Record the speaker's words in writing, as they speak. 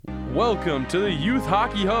Welcome to the Youth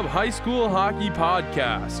Hockey Hub High School Hockey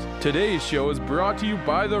Podcast. Today's show is brought to you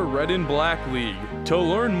by the Red and Black League. To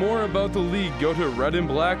learn more about the league, go to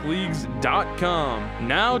redandblackleagues.com.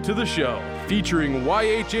 Now to the show, featuring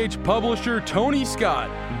YHH publisher Tony Scott,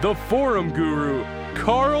 the forum guru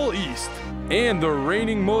Carl East, and the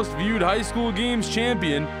reigning most viewed high school games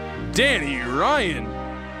champion, Danny Ryan.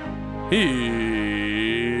 Here's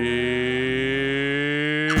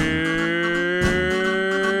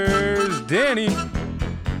Danny.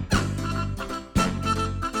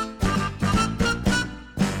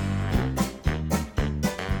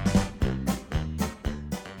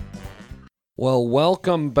 Well,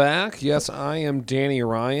 welcome back. Yes, I am Danny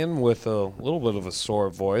Ryan with a little bit of a sore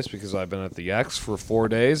voice because I've been at the X for 4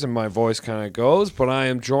 days and my voice kind of goes, but I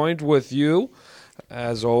am joined with you,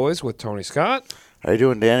 as always, with Tony Scott. How you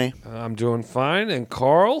doing, Danny? I'm doing fine. And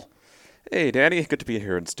Carl? Hey, Danny. Good to be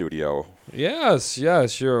here in studio. Yes,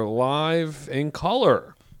 you're live in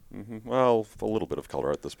color. Mm-hmm. Well, a little bit of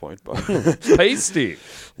color at this point, but Pasty.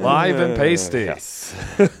 Live and pasty. Yes.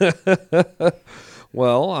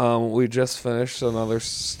 Well, we just finished another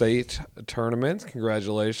state tournament.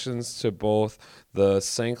 Congratulations to both the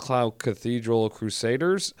St. Cloud Cathedral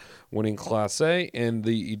Crusaders winning Class A and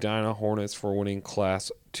the Edina Hornets for winning Class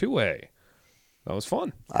 2A. That was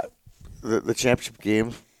fun. The championship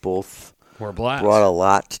games both We're blast. brought a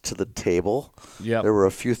lot to the table. Yep. There were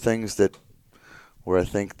a few things where I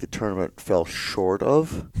think the tournament fell short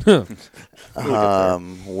of.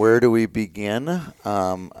 Where do we begin?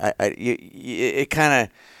 It kind of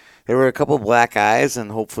there were a couple of black eyes,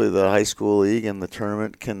 and hopefully the high school league and the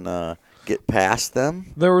tournament can get past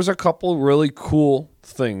them. There was a couple really cool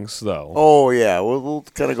things, though. Oh yeah, we'll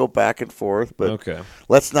kind of go back and forth, but Okay.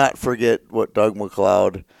 let's not forget what Doug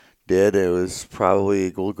McLeod did. It was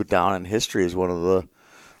probably will go down in history as one of the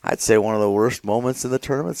worst moments in the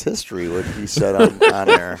tournament's history, what he said on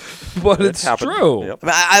there. But it's true. Yep.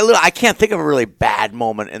 I mean, I can't think of a really bad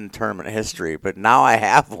moment in tournament history, but now I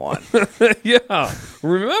have one. Yeah.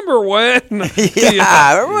 Remember when?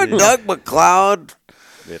 Yeah, remember when Doug McLeod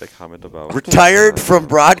Made a comment about retired from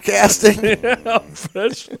broadcasting? Yeah,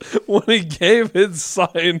 especially when he gave his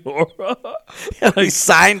sign. He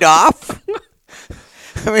signed off?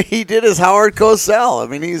 I mean, he did his Howard Cosell. I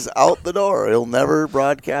mean, he's out the door. He'll never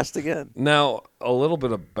broadcast again. Now, a little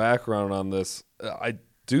bit of background on this. I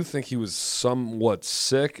do think he was somewhat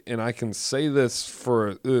sick, and I can say this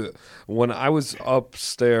for when I was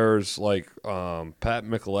upstairs, like Pat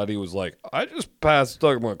Micheletti was like, I just passed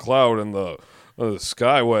Doug McLeod in the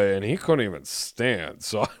Skyway, and he couldn't even stand.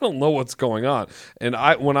 So I don't know what's going on. And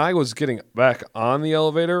when I was getting back on the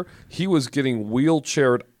elevator, he was getting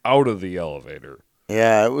wheelchaired out of the elevator.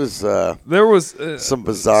 Yeah, it was. There was some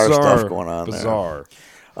bizarre stuff going on there. Bizarre.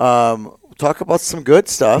 Talk about some good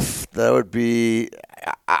stuff. That would be.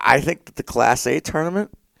 I think that the Class A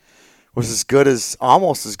tournament was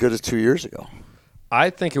almost as good as 2 years ago. I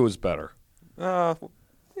think it was better.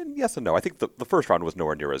 yes and no. I think the first round was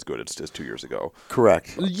nowhere near as good as 2 years ago.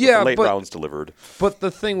 Correct. Yeah, the late rounds delivered. But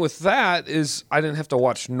the thing with that is I didn't have to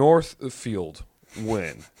watch Northfield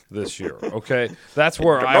win this year, okay? That's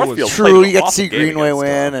where I was. Northfield True, played you got to awesome see game Greenway against,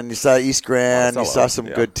 win, and you saw East Grand, you saw some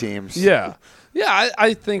yeah. good teams. Yeah. Yeah,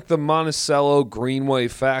 I think the Monticello Greenway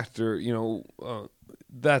factor,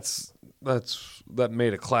 that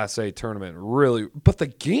made a Class A tournament really, but the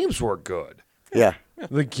games were good. Yeah,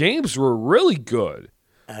 The games were really good.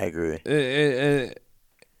 I agree.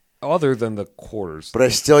 Other than the quarters.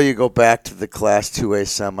 But you go back to the Class 2A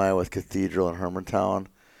semi with Cathedral and Hermantown.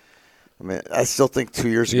 I mean, I still think 2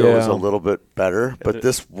 years ago was a little bit better, but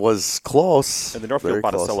this was close. And the Northfield very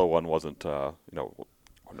close. Monticello one wasn't,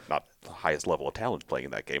 not the highest level of talent playing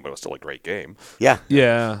in that game, but it was still a great game. Yeah.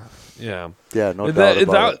 Yeah, No doubt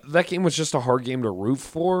about it. That game was just a hard game to root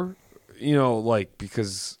for,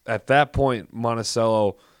 because at that point,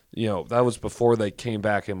 Monticello, that was before they came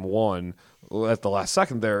back and won at the last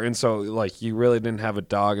second there. And so, you really didn't have a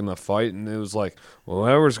dog in the fight, and it was like, well,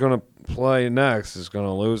 whoever's going to play next is going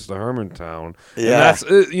to lose to Hermantown. Yeah.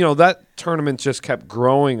 And that tournament just kept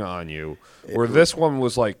growing on you, where this one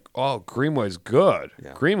was like, oh, Greenway's good.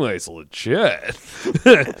 Yeah. Greenway's legit.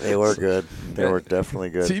 They were good. They were definitely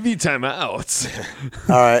good. TV timeouts.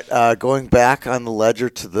 All right, going back on the ledger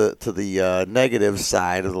to the negative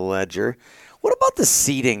side of the ledger, what about the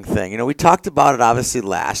seeding thing? We talked about it obviously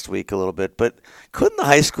last week a little bit, but couldn't the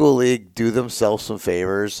high school league do themselves some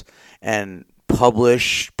favors and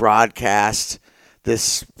broadcast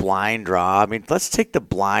this blind draw? I mean, let's take the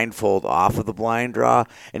blindfold off of the blind draw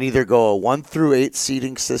and either go a 1 through 8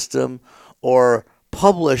 seeding system or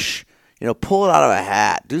publish pull it out of a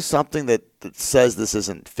hat. Do something that says this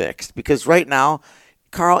isn't fixed. Because right now,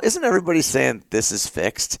 Carl, isn't everybody saying this is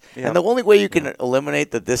fixed? Yeah. And the only way you can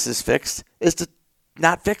eliminate that this is fixed is to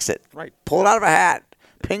not fix it. Right. Pull it out of a hat.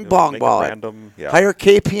 Ping pong make ball it it. random. Yeah. Hire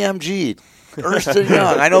KPMG. Ernst &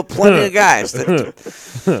 Young. I know plenty of guys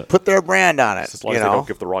that put their brand on it. As long as they don't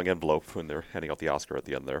give the wrong envelope when they're handing out the Oscar at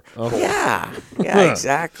the end there. Okay. Yeah,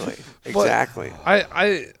 exactly. Exactly.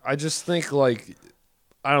 I just think, like,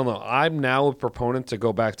 I don't know. I'm now a proponent to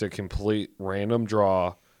go back to complete random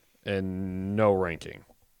draw and no ranking.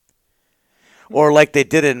 Or like they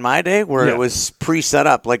did in my day, where Yeah. it was pre-set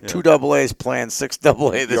up, like 2 AA's playing 6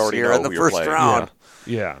 AA this already year know in the who you're first playing. round.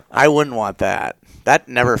 Yeah. I wouldn't want that. That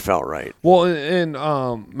never felt right. Well, and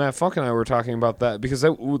Matt Funk and I were talking about that because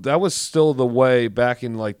that was still the way back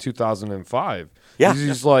in like 2005. Yeah.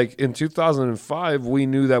 He's like, in 2005, we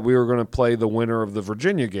knew that we were going to play the winner of the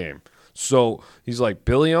Virginia game. So he's like,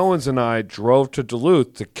 Billy Owens and I drove to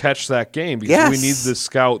Duluth to catch that game because we need to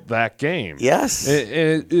scout that game. Yes.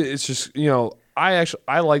 And it's just,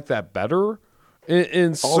 I like that better.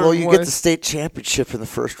 Although you get the state championship in the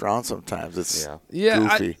first round sometimes. It's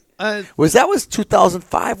goofy. Was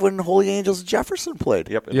 2005 when Holy Angels and Jefferson played?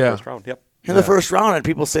 Yep, in the first round. Yep. In the first round, and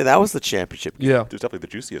people say that was the championship game. Yeah. It was definitely the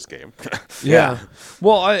juiciest game. Yeah.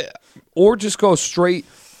 Well, or just go straight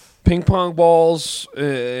ping pong balls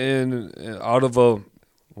and out of a,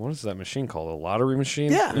 what is that machine called? A lottery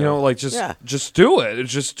machine? Yeah. Just do it.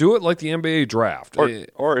 Just do it like the NBA draft. Or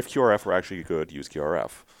if QRF were actually good, use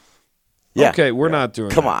QRF. Yeah. Okay, we're not doing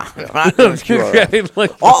Come that. on. We're not doing QRF. Okay,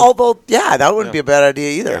 like, Although, that wouldn't be a bad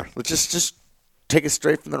idea either. Let's just take it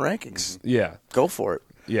straight from the rankings. yeah. Go for it.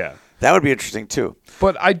 Yeah. That would be interesting, too.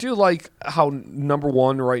 But I do like how number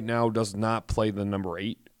 1 right now does not play the number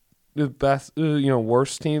 8, the best,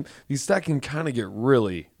 worst team. Because that can kind of get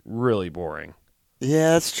really, really boring.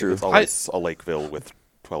 Yeah, that's true. It's always a Lakeville with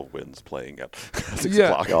 12 wins playing at 6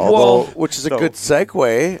 o'clock. Although, which is a good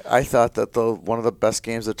segue, I thought that one of the best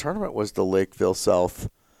games of the tournament was the Lakeville South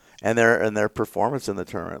and their performance in the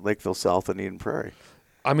tournament, Lakeville South and Eden Prairie.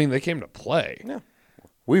 I mean, they came to play. Yeah.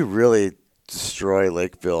 We really destroy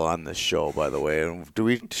Lakeville on this show, by the way. And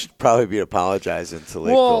we should probably be apologizing to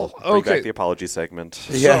Lakeville. Well, Bring back okay. the apology segment.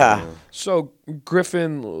 Yeah. So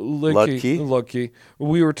Griffin Ludke,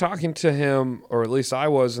 we were talking to him, or at least I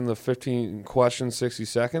was, in the 15 questions, 60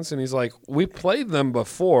 seconds, and he's like, we played them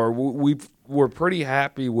before. We're pretty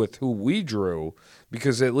happy with who we drew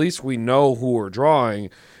because at least we know who we're drawing.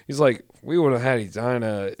 He's like, we would have had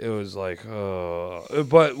Edina. It was like,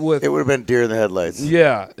 but with It would have been deer in the headlights.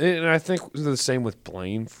 yeah, and I think the same with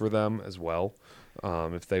Blaine for them as well,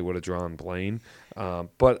 if they would have drawn Blaine.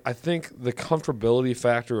 But I think the comfortability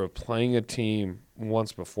factor of playing a team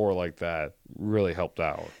once before like that really helped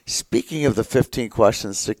out. Speaking of the 15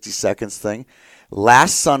 questions, 60 seconds thing,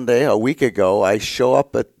 last Sunday, a week ago, I show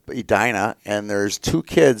up at Edina, and there's 2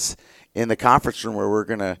 kids in the conference room where we're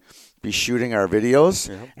going to be shooting our videos.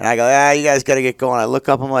 And I go, you guys got to get going. I look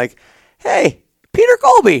up, I'm like, hey, Peter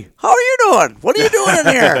Colby, how are you doing? What are you doing in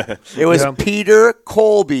here? It was Peter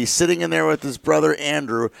Colby sitting in there with his brother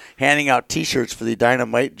Andrew handing out T-shirts for the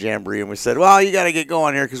Dynamite Jamboree. And we said, well, you got to get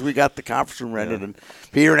going here because we got the conference room rented. And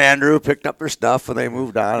Peter and Andrew picked up their stuff and they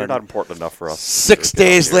moved on. You're not important enough for us. 6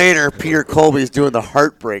 days later, Peter Colby's doing the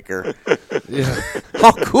Heartbreaker. Yeah,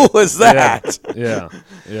 How cool is that?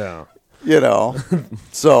 yeah.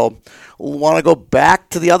 So want to go back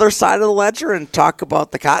to the other side of the ledger and talk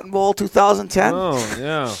about the Cotton Bowl 2010? Oh,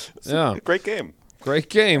 yeah. Great game. Great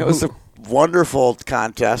game. It was a wonderful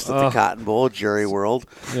contest at the Cotton Bowl, Jerry World.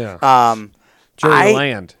 Yeah. Jerry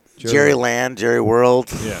Land. Jerry Land, Jerry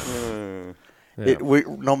World. Yeah.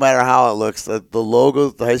 No matter how it looks, the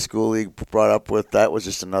logo the high school league brought up with, that was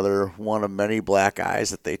just another one of many black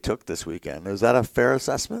eyes that they took this weekend. Is that a fair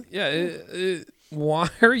assessment? Yeah. Why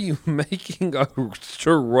are you making a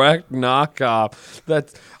direct knockoff?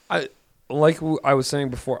 Like I was saying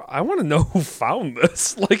before, I want to know who found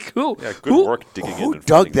this. Like who? Yeah, good work digging in. Who and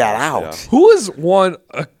dug finding that out? out? Who is one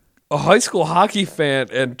a high school hockey fan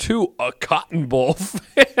and 2 a Cotton Bowl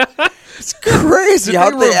fan? It's crazy.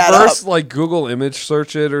 How Did they add up? reverse like Google image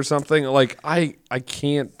search it or something? Like I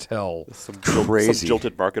can't tell. Some Crazy.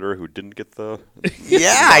 jilted marketer who didn't get the.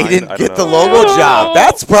 Yeah, he didn't I get don't the know. logo job.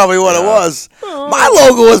 That's probably what it was. My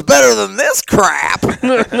logo was better than this crap.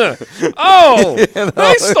 Oh,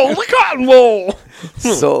 they stole the Cotton Bowl.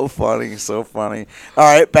 So funny, so funny. All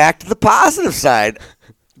right, back to the positive side.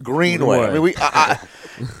 Greenway. I mean,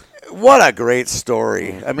 what a great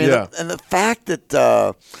story. I mean, Yeah. and the fact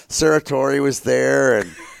that Sarah Torrey was there,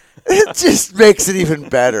 and it just makes it even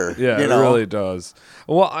better. Yeah, you know? it really does.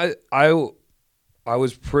 Well, I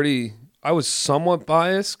was pretty somewhat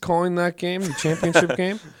biased calling that game the championship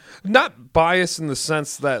game. Not biased in the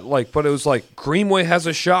sense that, like, but it was like Greenway has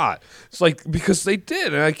a shot. It's like because they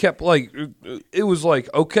did, and I kept like, it was like,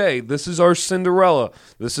 okay, this is our Cinderella.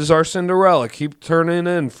 This is our Cinderella. Keep turning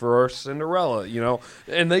in for our Cinderella,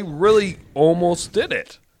 And they really almost did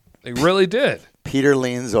it. They really did. Peter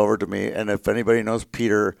leans over to me, and if anybody knows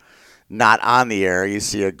Peter, not on the air, you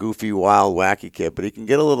see a goofy, wild, wacky kid, but he can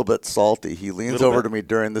get a little bit salty. He leans over to me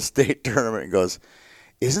during the state tournament and goes,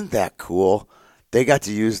 "Isn't that cool? They got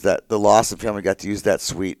to use that. The Lawson family got to use that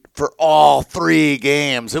suite for all 3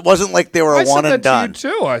 games. It wasn't like they were a one and done." To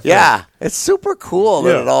you too, I think. Yeah, it's super cool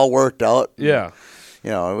that it all worked out. Yeah.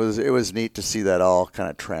 It was neat to see that all kind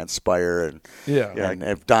of transpire and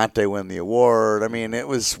if Dante win the award. I mean,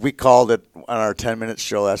 we called it on our 10-minute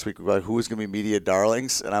show last week. We were like, who's going to be media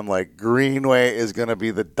darlings? And I'm like, Greenway is going to be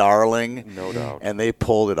the darling. No doubt. And they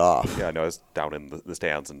pulled it off. Yeah, I was down in the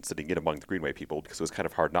stands and sitting in among the Greenway people because it was kind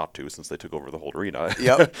of hard not to since they took over the whole arena.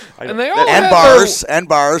 Yep. And they all and had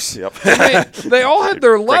bars. Yep. They all had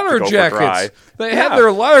their leather jackets. They had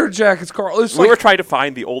their leather jackets, Carl. We were trying to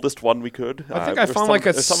find the oldest one we could. I think I found like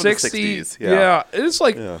a 60s. Yeah. It's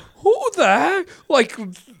like, who the heck? Like,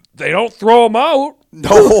 they don't throw them out. No.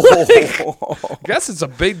 I guess it's a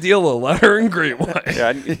big deal of leather and Greenway. Yeah,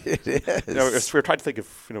 and, it is. we were trying to think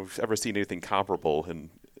if we've ever seen anything comparable and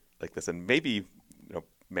like this, and maybe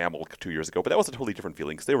Mammal 2 years ago, but that was a totally different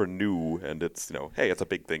feeling because they were new, and it's hey, it's a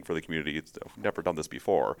big thing for the community. It's never done this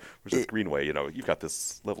before. Whereas Greenway, you've got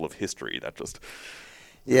this level of history that just.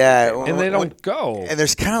 Yeah, and they don't go. And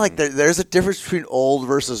there's kind of like there's a difference between old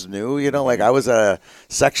versus new. Like I was at a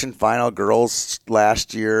section final girls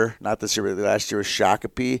last year, not this year, but last year was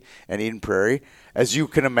Shakopee and Eden Prairie. As you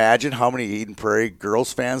can imagine, how many Eden Prairie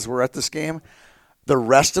girls fans were at this game. The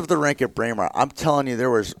rest of the rink at Braemar, I'm telling you,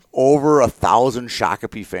 there was over 1,000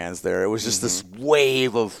 Shakopee fans there. It was just this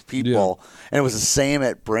wave of people, and it was the same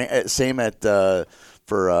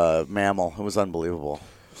for Mammal. It was unbelievable.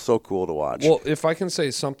 So cool to watch. Well, if I can say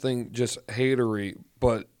something just hatery,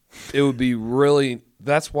 but it would be really –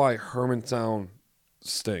 that's why Hermantown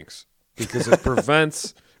stinks, because it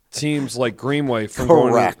prevents teams like Greenway from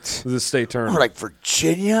going to the state tournament. Or like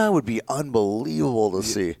Virginia would be unbelievable to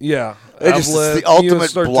see. Yeah. It's the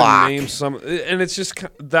ultimate block. To name some, and it's just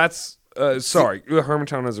 – that's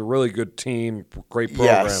Hermantown has a really good team, great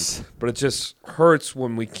program, but it just hurts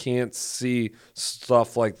when we can't see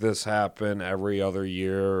stuff like this happen every other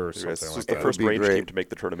year or something like that. The first range team to make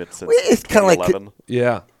the tournament since it's kind of like kind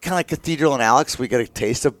of like Cathedral and Alex. We get a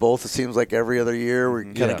taste of both. It seems like every other year we're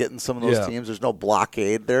kind of getting some of those teams. There's no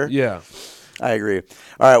blockade there. Yeah, I agree.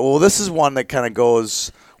 All right, well, this is one that kind of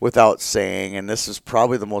goes without saying, and this is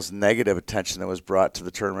probably the most negative attention that was brought to the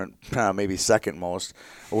tournament, maybe second most,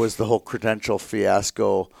 was the whole credential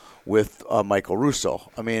fiasco with Michael Russo.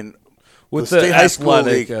 I mean, with the State High School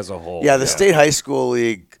League as a whole. Yeah, the State High School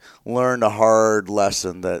League learned a hard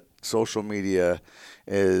lesson that social media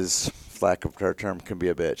is, lack of a better term, can be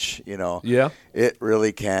a bitch. Yeah, it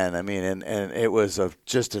really can. I mean, and it was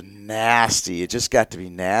just a nasty. It just got to be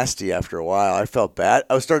nasty after a while. I felt bad.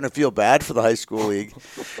 I was starting to feel bad for the high school league,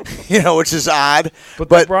 which is odd. But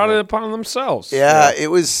they brought it upon themselves. Yeah,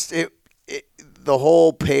 it was the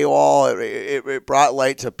whole paywall. It brought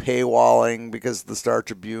light to paywalling because the Star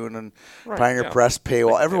Tribune and Pioneer Press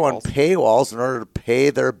paywall. Everyone paywalls in order to pay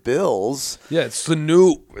their bills. Yeah, it's the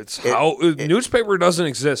new. How newspaper doesn't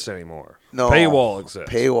exist anymore. No, paywall exists.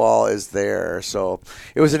 Paywall is there. So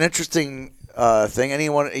it was an interesting thing.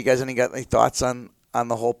 You guys got any thoughts on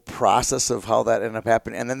the whole process of how that ended up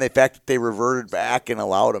happening, and then the fact that they reverted back and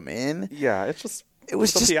allowed them in? Yeah, it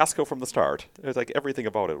was just a fiasco from the start. It was like everything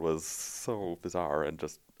about it was so bizarre and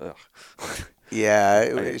just. Ugh.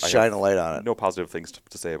 Yeah, shine a light on it. No positive things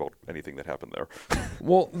to say about anything that happened there.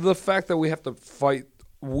 Well, the fact that we have to fight.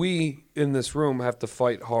 We in this room have to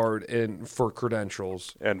fight hard for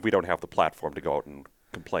credentials, and we don't have the platform to go out and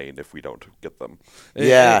complain if we don't get them.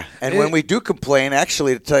 Yeah, and when we do complain,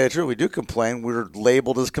 actually, to tell you the truth, we do complain. We're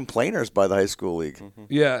labeled as complainers by the high school league. Mm-hmm.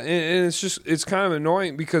 Yeah, and it's kind of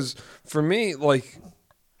annoying because for me, like,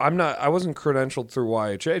 I wasn't credentialed through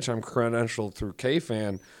YHH. I'm credentialed through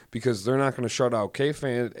KFan because they're not going to shut out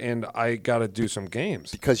KFan, and I got to do some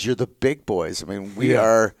games because you're the big boys. I mean, we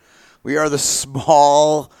are the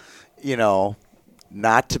small,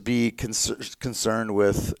 not to be concerned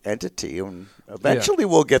with entity. And eventually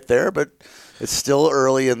we'll get there, but it's still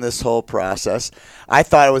early in this whole process. I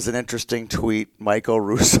thought it was an interesting tweet. Michael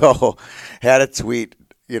Russo had a tweet,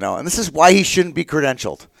 and this is why he shouldn't be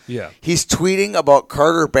credentialed. Yeah. He's tweeting about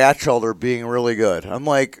Carter Batchelder being really good. I'm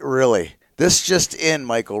like, really? This just in,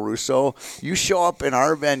 Michael Russo. You show up in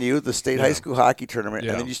our venue, the state high school hockey tournament,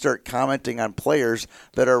 and then you start commenting on players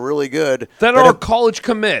that are really good. That are college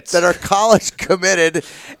commits. That are college committed.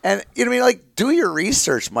 And, you know what I mean? Like, do your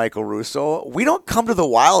research, Michael Russo. We don't come to the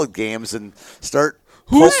Wild games and start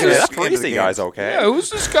Who's this crazy guy's okay? Yeah, who's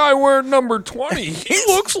this guy wearing number 20? He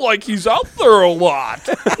looks like he's out there a lot.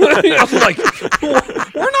 I'm like,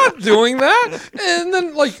 we're not doing that. And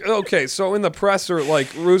then, like, okay, so in the presser, like,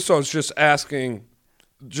 Russo's just asking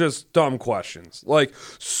just dumb questions. Like,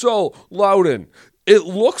 so, Loudon, it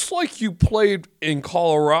looks like you played in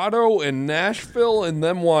Colorado and Nashville and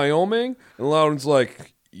then Wyoming. And Loudon's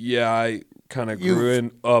like, yeah, I kind of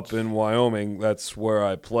grew up in Wyoming. That's where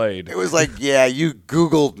I played. It was like, yeah, you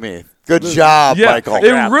Googled me. Good job, Michael.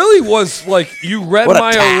 It really was like you read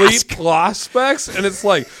my elite prospects, and it's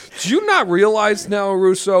like, do you not realize now,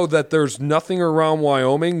 Russo, that there's nothing around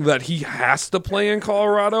Wyoming that he has to play in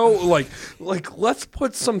Colorado? Like let's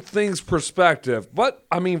put some things perspective. But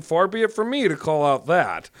I mean, far be it from me to call out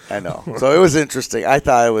that. I know. So it was interesting. I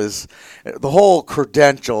thought it was the whole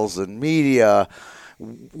credentials and media.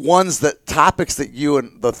 Topics that you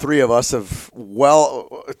and the three of us have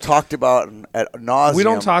talked about at nauseum. We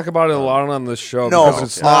don't talk about it a lot on this show. No,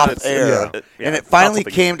 because it's off air. Yeah, and it finally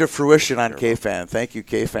came to fruition on K-Fan. Thank you,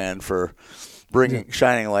 K-Fan, for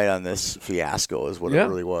shining light on this fiasco is what it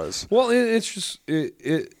really was. Well, it's just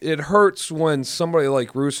it hurts when somebody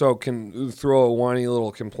like Russo can throw a whiny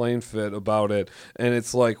little complaint fit about it, and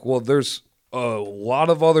it's like, well, there's a lot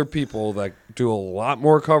of other people that do a lot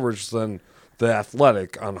more coverage than The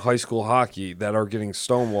Athletic on high school hockey that are getting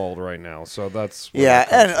stonewalled right now. So that's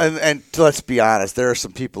and let's be honest, there are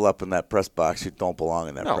some people up in that press box who don't belong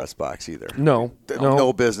in that press box either. No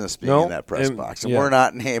business being in that press box. And we're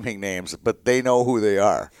not naming names, but they know who they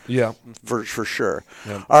are. Yeah, for sure.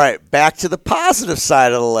 Yeah. All right, back to the positive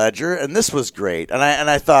side of the ledger, and this was great. And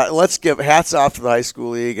I thought, let's give hats off to the high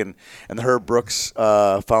school league and the Herb Brooks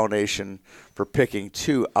Foundation for picking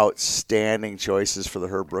two outstanding choices for the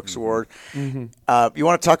Herb Brooks Award. Mm-hmm. You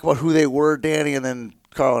want to talk about who they were, Danny, and then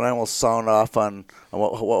Carl and I will sound off on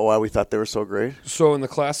why we thought they were so great? So in the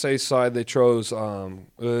Class A side, they chose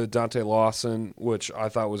Dante Lawson, which I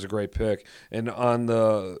thought was a great pick. And on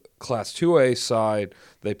the Class 2A side,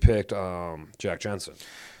 they picked Jack Jensen.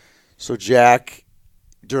 So Jack,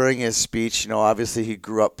 during his speech, obviously he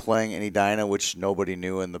grew up playing in Edina, which nobody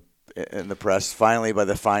knew in the press. Finally, by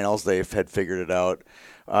the finals, they had figured it out.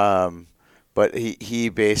 But he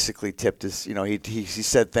basically tipped his, he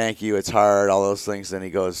said thank you, it's hard, all those things. Then he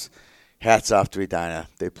goes, hats off to Edina.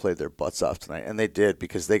 They played their butts off tonight, and they did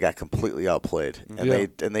because they got completely outplayed,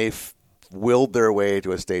 and they willed their way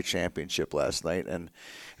to a state championship last night. And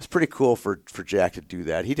it's pretty cool for Jack to do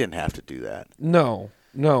that. He didn't have to do that. No,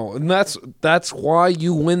 and that's why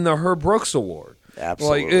you win the Herb Brooks Award.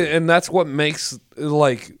 Absolutely, and that's what makes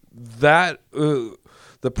that.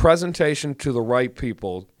 The presentation to the right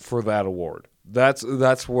people for that award.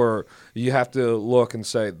 That's where you have to look and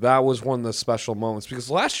say that was one of the special moments,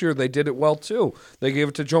 because last year they did it well too. They gave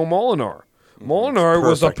it to Joe Molinar. Molinar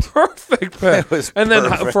was a perfect pick. And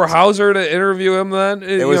then for Hauser to interview him then,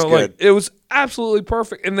 it was good. It was absolutely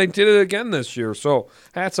perfect. And they did it again this year. So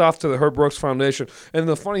hats off to the Herb Brooks Foundation. And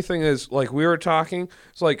the funny thing is, like we were talking,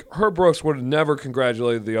 it's like Herb Brooks would have never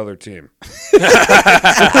congratulated the other team.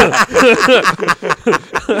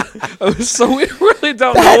 So we really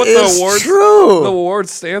don't know what the award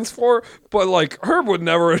stands for. But like Herb would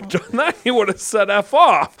never have done that. He would have said F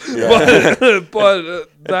off. Yeah. But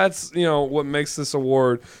that's what makes this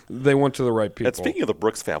award. They went to the right people. And speaking of the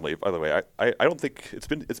Brooks family, by the way, I don't think it's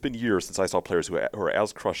been years since I saw players who are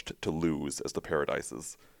as crushed to lose as the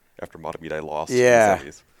Paradises after Matamidi lost. Yeah. In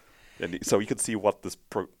the semis. And so you can see what this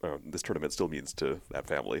tournament still means to that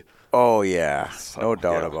family. Oh yeah, so, no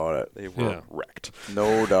doubt about it. They were wrecked.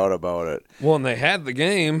 No doubt about it. Well, and they had the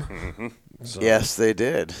game. Mm-hmm. So. Yes, they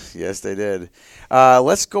did.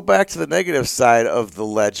 Let's go back to the negative side of the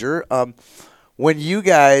ledger. When you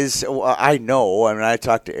guys, I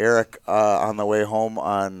talked to Eric on the way home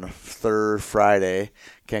on Friday.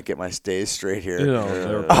 Can't get my days straight here.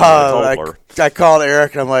 I called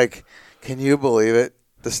Eric and I'm like, can you believe it?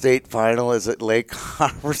 The state final is at Lake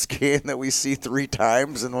Conference game that we see 3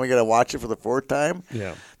 times, and we got to watch it for the 4th time.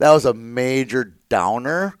 Yeah, that was a major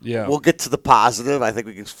downer. Yeah, we'll get to the positive. I think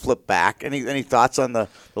we can flip back. Any thoughts on the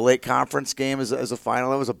Lake Conference game as a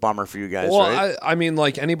final? That was a bummer for you guys, right? I mean,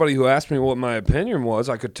 like anybody who asked me what my opinion was,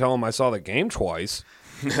 I could tell them I saw the game twice.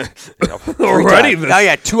 already. Oh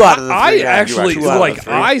yeah, 2 out of the 3. I yeah, actually two out of the like.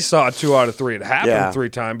 3. I saw 2 out of 3. It happened Yeah. 3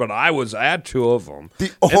 times, but I was at 2 of them,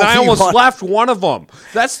 The and I only almost one- left one of them.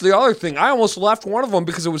 That's the other thing. I almost left one of them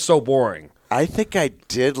because it was so boring. I think I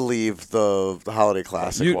did leave the Holiday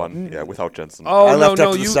Classic one. Yeah, without Jensen. Oh I no, left no,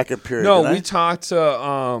 after the you second period, No, didn't I?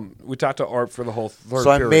 we talked to Art for the whole third. So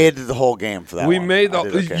I period. made the whole game for that. We one. made I the.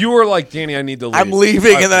 did okay. You were like, Danny, I need to leave. I'm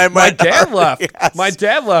leaving, and then I my went, dad left. Yes. My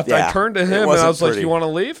dad left. Yeah, I turned to it him and I wasn't was like, pretty. "You want to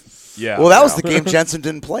leave?" Yeah. Well, that was the game Jensen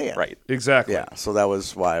didn't play in. Right. exactly. Yeah, so that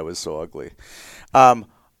was why it was so ugly.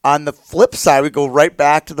 On the flip side, we go right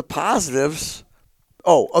back to the positives.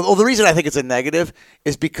 Oh, the reason I think it's a negative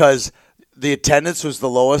is because the attendance was the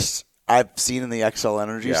lowest I've seen in the XL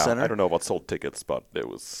Energy Yeah, Center. I don't know about sold tickets, but it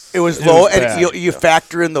was. It was It low, was and bad. you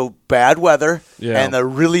factor in the bad weather Yeah. and the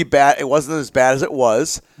really bad. It wasn't as bad as it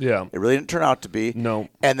was. Yeah. It really didn't turn out to be. No.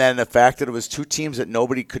 And then the fact that it was 2 teams that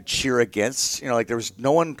nobody could cheer against. Like there was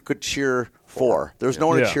no one could cheer for. There was no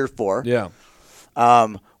one Yeah. to cheer for. Yeah.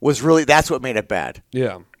 Was really that's what made it bad.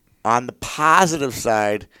 Yeah. On the positive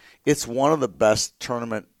side, it's one of the best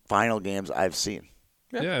tournament final games I've seen.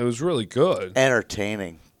 Yeah. It was really good.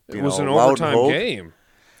 Entertaining. It was an Loud and overtime Hogue. game.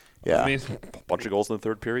 Yeah. I mean, A bunch of goals in the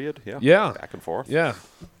third period. Yeah. Yeah. Back and forth. yeah.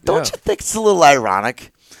 Don't you think it's a little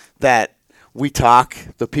ironic that we talk,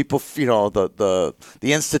 the people, the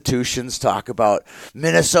institutions talk about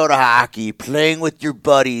Minnesota hockey, playing with your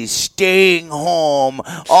buddies, staying home,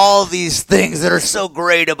 all these things that are so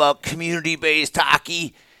great about community-based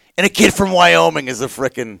hockey, and a kid from Wyoming is a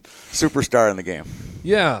frickin' superstar in the game.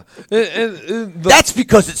 Yeah. And That's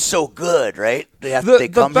because it's so good, right? They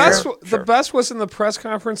come best here. the best was in the press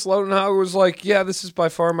conference. Lodenhauer was like, "Yeah, this is by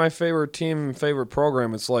far my favorite team and favorite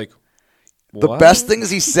program." It's like The what? best thing is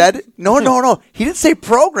he said, no. He didn't say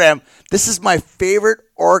program. This is my favorite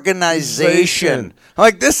organization. I'm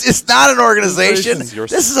like, this is not an organization. This is your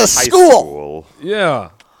This is a high school. Yeah,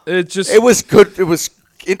 it just It was good. It was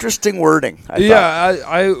interesting wording. I thought. yeah.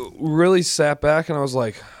 I really sat back and I was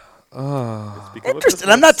like, Interesting.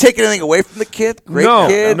 I'm not taking anything away from the kid. Great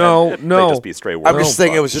kid. no. It may just be stray I'm words, just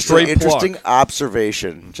saying but it was just an Straight interesting pluck.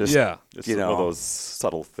 observation. Just Yeah. It's you one know. of those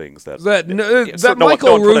subtle things that That- no, yeah, that no one- Michael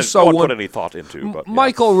no one put Russo no one would- put any thought into. But yeah.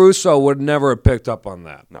 Michael Russo would never have picked up on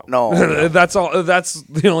that. No, That's all. That's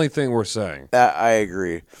the only thing we're saying. I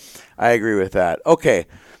agree. I agree with that. Okay.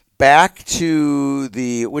 Back to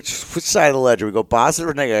the which side of the ledger we go?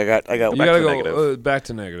 Positive or negative? I got You back got to to go negative. back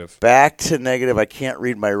to negative. back to negative. I can't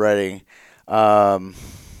read my writing. I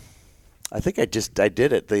think I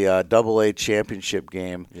did it. The AA championship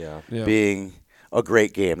game Yeah. Yeah. being a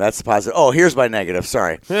great game. That's the positive. Oh, here's my negative.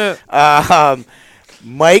 Sorry. Yeah.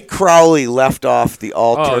 Mike Crowley left off the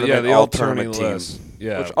all Oh tournament, yeah, the all old tournament tourney team. list.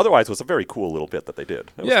 Yeah. Which otherwise was a very cool little bit that they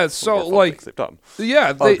did. It was Yeah, one of so, the more fun like- things they've done.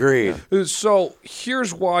 Yeah, Agreed. So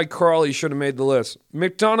here's why Carly should have made the list.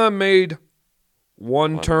 McDonough made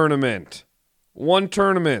one tournament,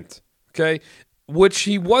 okay, which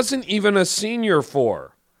he wasn't even a senior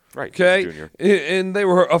for. Right. he was a Okay, junior. and they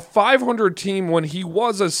were a 500 team when he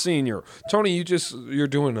was a senior. Tony, you're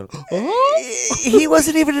doing a He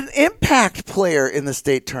wasn't even an impact player in the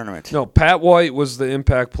state tournament. no. Pat White was the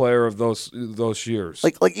impact player of those years.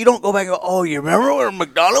 Like you don't go back and go, oh, you remember when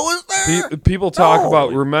McDonough was there? People talk No.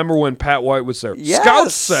 about remember when Pat White was there. Yes.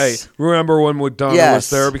 Scouts say remember when McDonough Yes. was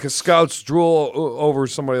there because scouts drool over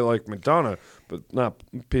somebody like McDonough, but not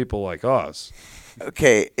people like us.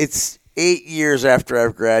 Okay, it's 8 years after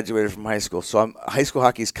I've graduated from high school, so high school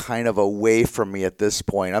hockey is kind of away from me at this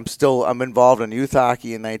point. I'm involved in youth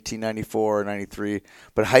hockey in 1994 and 93,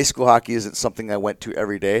 but high school hockey isn't something I went to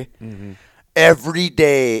every day. Mm-hmm. Every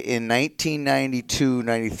day in 1992,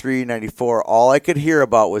 93, 94, all I could hear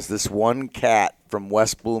about was this one cat from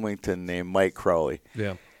West Bloomington named Mike Crowley.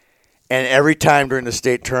 Yeah, And every time during the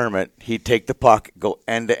state tournament, he'd take the puck, go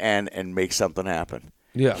end to end, and make something happen.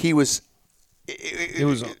 Yeah. He was it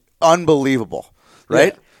was unbelievable,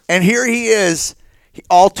 right? Yeah. And here he is,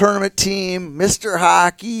 all tournament team, Mr.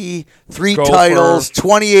 Hockey, 3 Gopher, titles,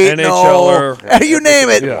 28 NHLer. you name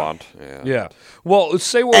it. You Yeah. want. Yeah. yeah. Well,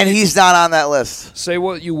 say what And he's not on that list. say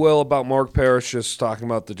what you will about Mark Parrish just talking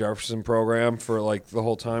about the Jefferson program for like the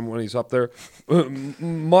whole time when he's up there.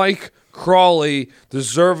 Mike Crawley,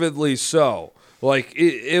 deservedly so. Like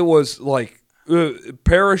it was like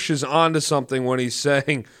Parrish is onto something when he's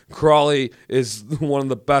saying Crawley is one of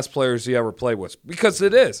the best players he ever played with, because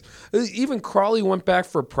it is. Even Crawley went back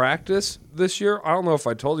for practice this year. I don't know if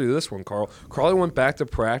I told you this one, Carl. Crawley went back to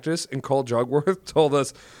practice, and Cole Jugworth told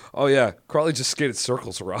us, "Oh yeah, Crawley just skated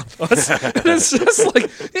circles around us." And it's just like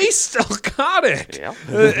he still got it. Yeah.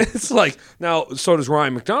 It's like, now so does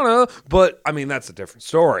Ryan McDonough, but I mean that's a different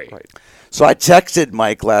story. Right. So I texted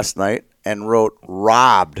Mike last night and wrote,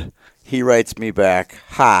 robbed. He writes me back,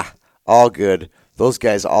 ha, all good. Those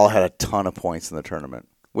guys all had a ton of points in the tournament,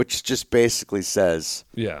 which just basically says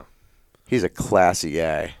Yeah. he's a classy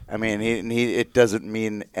guy. I mean, it doesn't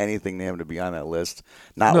mean anything to him to be on that list.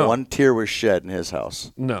 Not No. one tear was shed in his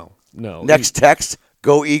house. No. Next text,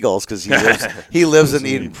 go Eagles, because he lives in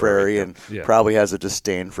Eden Prairie and Yeah. probably has a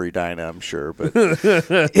disdain for Edina, I'm sure. But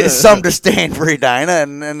is some disdain for Edina,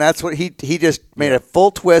 and that's what he just made a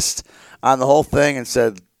full twist on the whole thing and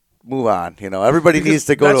said, move on. Everybody needs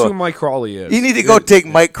to go That's to who Mike Crawley is. you need to go take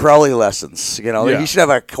Mike Crowley lessons. Yeah. He should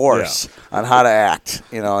have a course on how to act.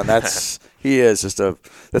 And that's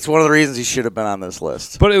that's one of the reasons he should have been on this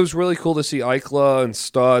list. But it was really cool to see Eichla and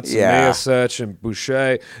Stutz Yeah. and Mayasech and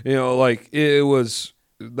Boucher.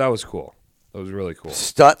 That was cool. That was really cool.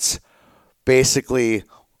 Stutz basically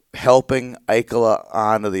helping Eichela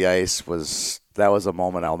onto the ice was a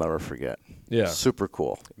moment I'll never forget. Yeah. Super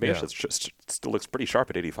cool. Mayasech just still looks pretty sharp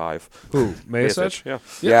at 85. Who? Mayasech? Yeah.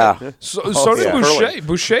 Yeah. So did yeah. Boucher.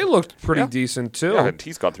 Boucher looked pretty Yeah. decent too. Yeah, and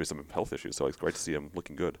he's gone through some health issues, so it's great to see him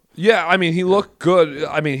looking good. Yeah, I mean, he looked good.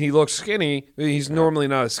 I mean, he looked skinny. He's normally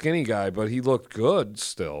not a skinny guy, but he looked good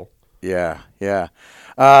still. Yeah.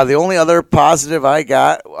 The only other positive I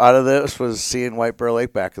got out of this was seeing White Bear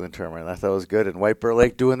Lake back in the tournament. I thought it was good, and White Bear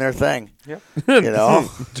Lake doing their thing. Yeah. Doing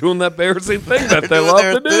that Bearsy thing that they doing love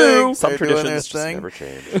their to do. thing. Some They're doing traditions their just thing. never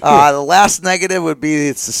change. The last negative would be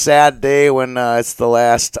it's a sad day when it's the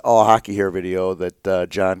last All Hockey Here video that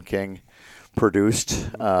John King produced.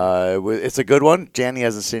 It's a good one. Janny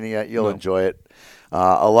hasn't seen it yet. You'll enjoy it.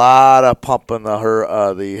 A lot of pumping the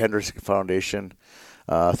Hendrickson Foundation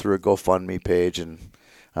through a GoFundMe page, and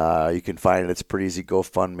you can find it. It's pretty easy.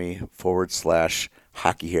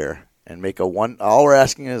 GoFundMe/Hockey Here, and make all we're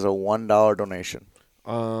asking is a $1 donation.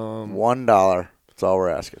 $1. That's all we're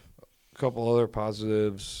asking. A couple other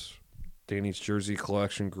positives. Danny's jersey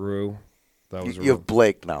collection grew. That was You have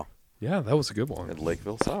Blake now. yeah, that was a good one. And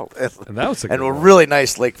Lakeville South. And that was a good And a one. really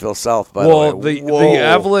nice Lakeville South, by Well, the way. the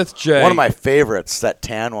Avalith J. One of my favorites, that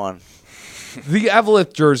tan one. The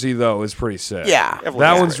Avalith jersey though is pretty sick. Yeah.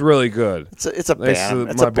 that one's really good. It's a Thanks Bantam.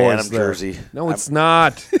 to It's my a Bantam boys there. jersey. No, it's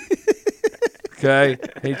not. Okay,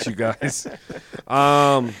 hate you guys.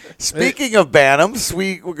 Speaking of Bantams,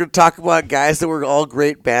 we're going to talk about guys that were all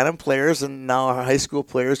great Bantam players and now are high school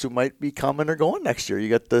players who might be coming or going next year. You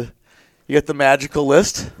got the magical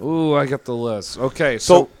list. Ooh, I got the list. Okay,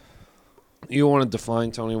 so you want to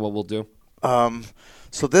define, Tony, what we'll do?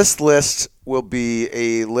 So this list will be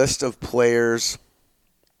a list of players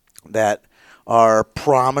that are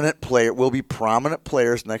will be prominent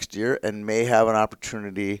players next year and may have an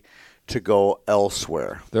opportunity to go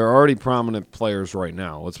elsewhere. There are already prominent players right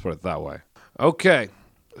now. Let's put it that way. Okay,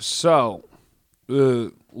 so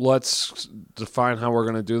let's define how we're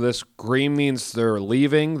going to do this. Green means they're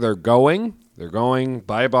leaving, they're going. They're going,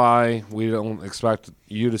 bye-bye. We don't expect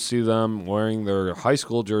you to see them wearing their high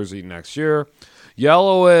school jersey next year.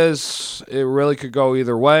 Yellow is, it really could go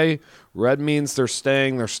either way. Red means they're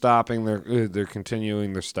staying, they're stopping, they're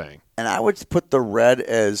continuing, they're staying. And I would put the red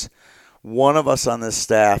as one of us on this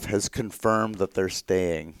staff has confirmed that they're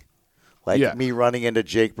staying. Like me running into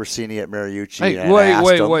Jake Bersini at Mariucci. Hey, and wait.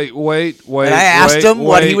 And I asked him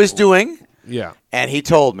what he was doing. Yeah. And he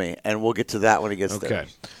told me, and we'll get to that when he gets there. Okay.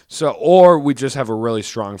 So, or we just have a really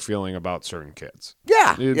strong feeling about certain kids.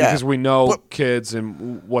 Yeah. Because we know kids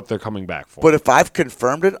and what they're coming back for. But if I've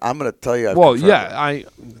confirmed it, I'm going to tell you I've confirmed it.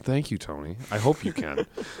 Thank you, Tony. I hope you can.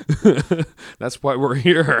 That's why we're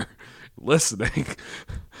here listening.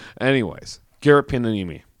 Anyways, Garrett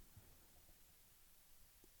Pinanimi.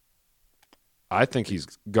 I think he's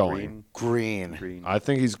going. Green. I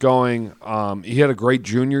think he's going. He had a great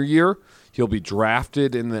junior year. He'll be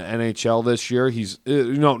drafted in the NHL this year. He's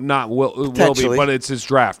not will be, but it's his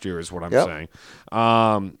draft year is what I'm saying.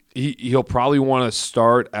 He'll probably want to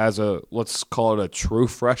start as let's call it a true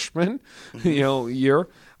freshman, year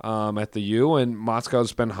at the U. And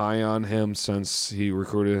Moscow's been high on him since he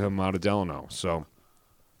recruited him out of Delano. So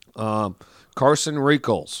Carson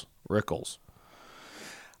Rickles.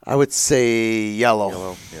 I would say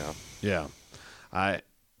yellow. Yeah. I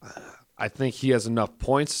think he has enough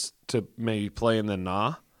points to maybe play in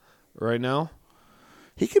the right now.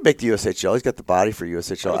 He could make the USHL. He's got the body for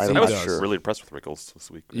USHL. I I'm was not sure. really impressed with Rickles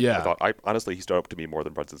this week. Yeah. Honestly, he stood up to me more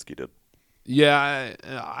than Brzezinski did. Yeah,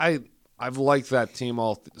 I've liked that team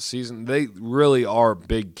all season. They really are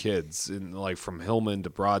big kids, like from Hillman to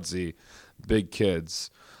Brodsey, big kids.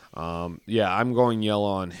 Yeah, I'm going yellow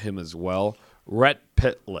on him as well. Rhett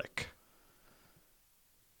Pitlick.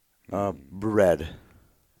 Red.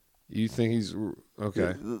 You think he's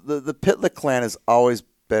okay? The Pitlick clan has always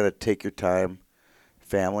been a take your time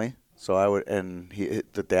family. So I would, and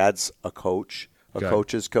the dad's a coach,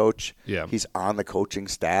 coach's coach. Yeah. He's on the coaching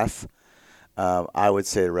staff. I would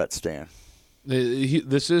say Rhett Stan.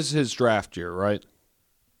 This is his draft year, right?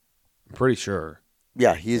 I'm pretty sure.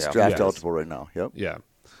 Yeah, he's draft Yeah. eligible right now. Yep. Yeah.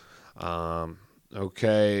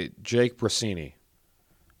 Okay, Jake Brasini.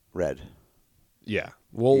 Red. Yeah.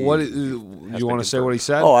 Well, you want to say what he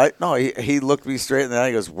said? No, he looked me straight in the eye.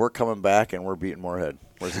 He goes, "We're coming back and we're beating Moorhead."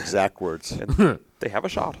 Were his exact words. And they have a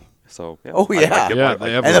shot. So yeah. Oh, yeah.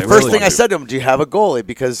 They have And the a first really thing I do. said to him, "Do you have a goalie?"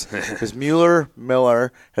 Because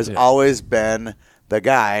Miller has always been the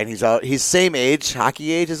guy, and he's same age,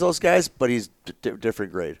 hockey age as those guys, but he's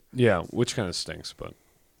different grade. Yeah, which kind of stinks, but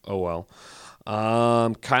oh well.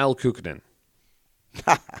 Kyle Kukkonen.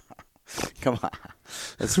 Come on,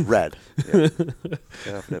 it's red.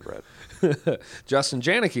 Definite red. Justin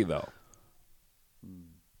Janicki, though.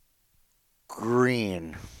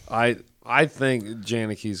 Green. I think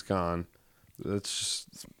Janicki's gone. That's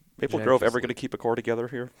just Maple Grove ever going to keep a core together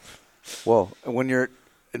here? Well, when you're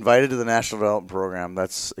invited to the National Development Program,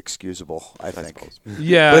 that's excusable, I think. suppose.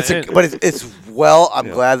 yeah. But it's I'm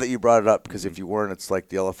glad that you brought it up, because if you weren't, it's like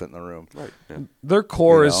the elephant in the room. Right. Yeah. their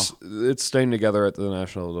core is it's staying together at the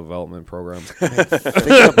National Development Program. Think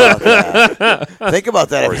about that. Think about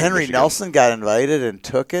that. Or If Henry Michigan. Nelson got invited and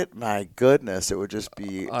took it, my goodness, it would just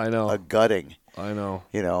be I know. a gutting. I know.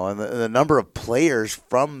 And the number of players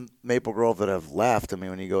from Maple Grove that have left. I mean,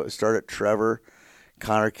 when you start at Trevor,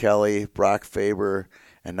 Connor Kelly, Brock Faber,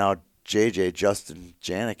 and now JJ Justin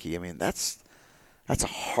Janicki. I mean, that's a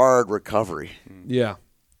hard recovery. Yeah,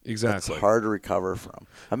 It's exactly. hard to recover from.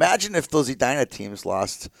 Imagine if those Edina teams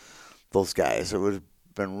lost those guys. It would have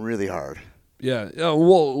been really hard. Yeah.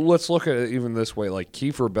 Well, let's look at it even this way. Like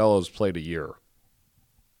Kiefer Bellows played a year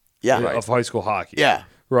Yeah. of high school hockey. Yeah.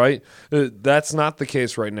 Right? That's not the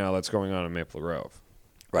case right now that's going on in Maple Grove.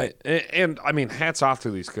 Right. And I mean, hats off to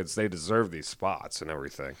these kids. They deserve these spots and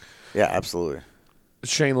everything. Yeah, absolutely.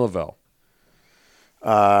 Shane Lavelle.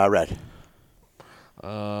 Red.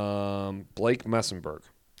 Blake Messenberg.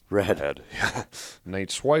 Red. Red.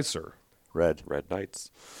 Nate Schweitzer. Red. Red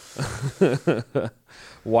Knights.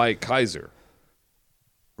 Wyatt Kaiser.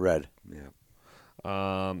 Red.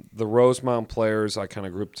 Yeah. The Rosemount players I kind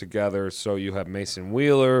of grouped together. So you have Mason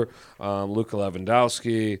Wheeler, Luka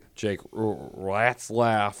Lewandowski, Jake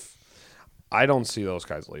Ratzlaff. I don't see those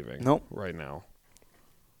guys leaving Nope. right now.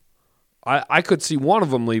 I could see one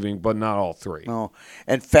of them leaving, but not all three. No.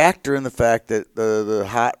 And factor in the fact that the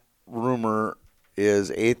hot rumor is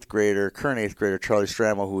current 8th grader Charlie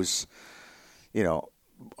Stramel, who's,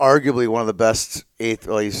 arguably one of the best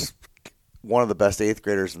he's one of the best 8th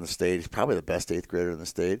graders in the state. He's probably the best 8th grader in the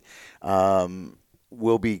state.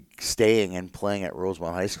 Will be staying and playing at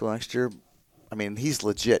Rosemount High School next year. I mean, he's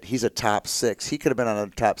legit. He's a top 6. He could have been on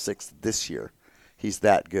a top 6 this year. He's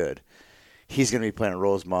that good. He's going to be playing at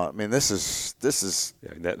Rosemount. I mean, this is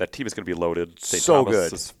Yeah, that team is going to be loaded. St. So Thomas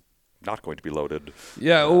good. is not going to be loaded.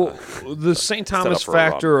 Yeah, well, the St. Thomas for a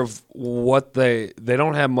run. factor of what they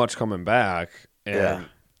don't have much coming back and Yeah.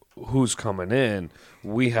 who's coming in,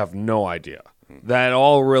 we have no idea. That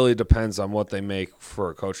all really depends on what they make for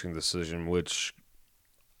a coaching decision, which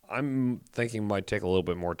I'm thinking might take a little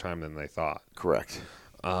bit more time than they thought. correct.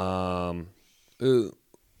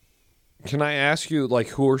 Can I ask you, like,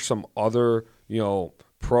 who are some other,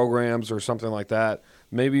 programs or something like that?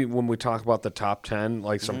 Maybe when we talk about the top 10,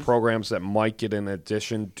 like some programs that might get an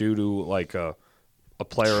addition due to, like, a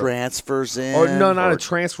player. Transfers in. Or no, not Or a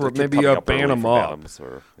transfer, they keep maybe coming a up early Bantam for up. Bantams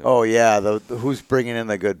or, Oh, yeah. Who's bringing in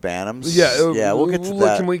the good Bantams? Yeah, we'll get to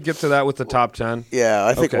that. Can we get to that with the top 10? Yeah,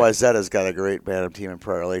 I think Okay. Wyzetta's got a great Bantam team, and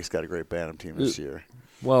Prior Lake's got a great Bantam team this year.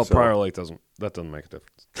 Well, So- Prior Lake doesn't make a difference.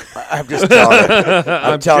 I'm just telling you.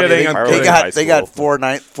 I'm telling kidding, you. I'm They kidding. got High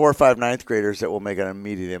school. 4 or 5 ninth graders that will make an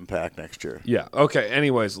immediate impact next year. Yeah. Okay.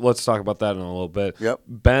 Anyways, let's talk about that in a little bit. Yep.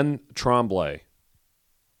 Ben Tremblay.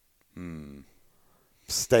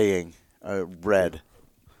 Staying red.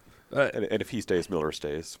 and if he stays, Miller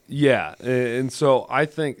stays. Yeah, and so I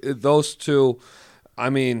think those two. I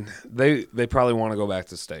mean, they probably want to go back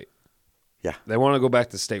to state. Yeah. They want to go back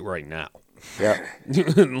to state right now. Yeah.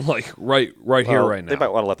 like right here, right now. They might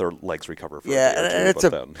want to let their legs recover for a Yeah, day or and two, it's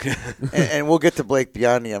but then and we'll get to Blake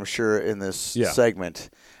Biondi, I'm sure, in this segment.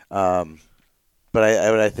 But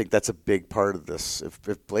I think that's a big part of this.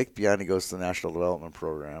 If Blake Biondi goes to the National Development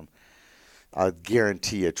Program, I'll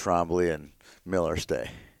guarantee you Trombley and Miller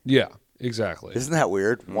stay. Yeah, exactly. Isn't that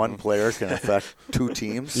weird? One player can affect two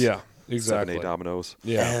teams. Yeah, exactly. 7-8 dominoes.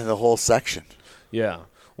 Yeah, And the whole section. yeah.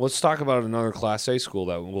 Let's talk about another Class A school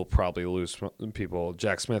that will probably lose people: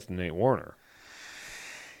 Jack Smith and Nate Warner.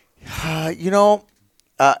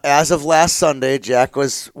 As of last Sunday, Jack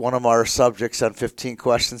was one of our subjects on 15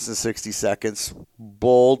 questions in 60 seconds.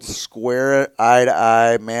 Bold, square,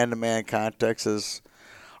 eye-to-eye, man-to-man context is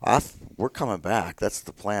off. We're coming back. That's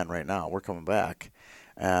the plan right now. We're coming back.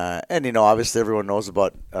 And obviously everyone knows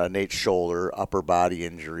about Nate's shoulder, upper body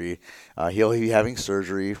injury. He'll be having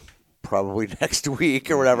surgery probably next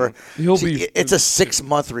week or whatever. It's a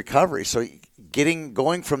 6-month recovery. So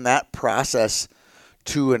going from that process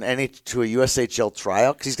to a USHL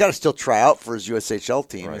tryout, because he's got to still try out for his USHL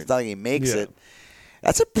team. Right. It's not like he makes it.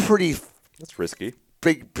 That's a pretty risky.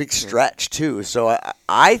 Big stretch too. So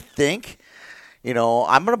I think, I'm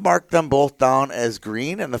going to mark them both down as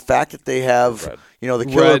green, and the fact that they have Red. The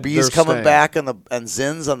Killer Red, Bees they're coming staying. back and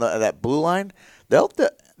Zins on that blue line, they'll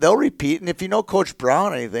repeat. And if you know Coach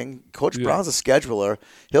Brown anything, Coach Brown's a scheduler.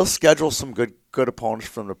 He'll schedule some good opponents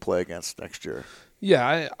for them to play against next year.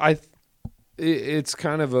 Yeah, it's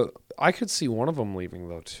kind of I could see one of them leaving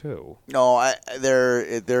though too. No,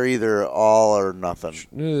 they're either all or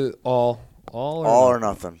nothing. All or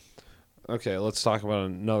nothing. Okay, let's talk about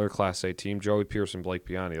another Class A team: Joey Pearson, Blake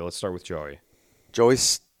Biondi. Let's start with Joey.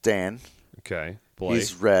 Joey's Stan. Okay, Blake.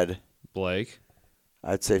 He's red. Blake.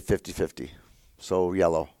 I'd say 50-50. So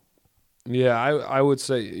yellow. Yeah, I would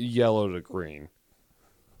say yellow to green.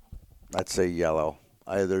 I'd say yellow.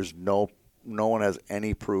 There's no one has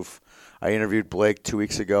any proof. I interviewed Blake 2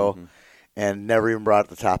 weeks ago and never even brought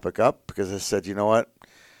the topic up because I said, you know what?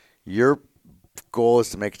 Your goal is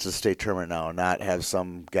to make it to the state tournament now, not have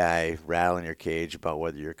some guy rattling your cage about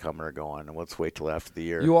whether you're coming or going. And let's wait till after the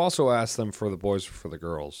year. You also asked them for the boys or for the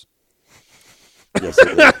girls. Yes, he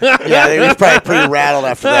did. Yeah, he was probably pretty rattled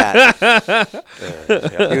after that.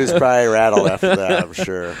 He was probably rattled after that, I'm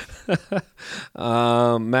sure.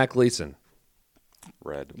 Mac Leeson.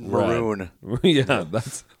 Red. Maroon. Yeah,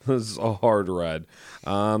 that's a hard red.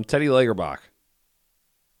 Teddy Lagerbach.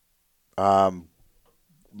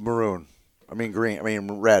 Maroon. I mean green. I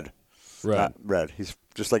mean red. Red. Not red. He's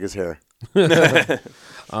just like his hair. The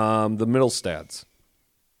Middlestads.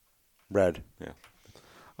 Red. Yeah.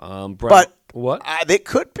 But what? They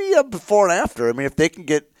could be a before and after. I mean, if they can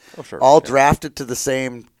get sure. all drafted to the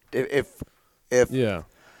same, if Yeah.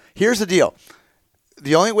 Here's the deal: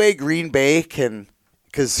 the only way Green Bay can,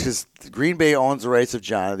 because Green Bay owns the rights of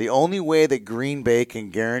John. The only way that Green Bay can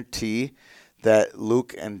guarantee that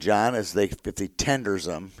Luke and John is if they tenders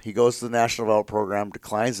him, he goes to the National Development Program,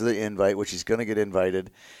 declines the invite, which he's going to get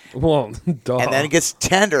invited, Well, duh. and then gets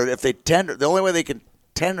tendered. If they tender, the only way they can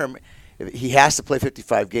tender him, he has to play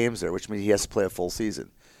 55 games there, which means he has to play a full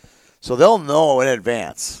season. So they'll know in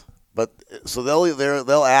advance. But so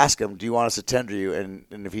they'll ask him, "Do you want us to tender you?" And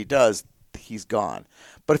if he does, he's gone.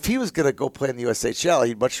 But if he was going to go play in the USHL,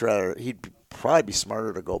 he'd probably be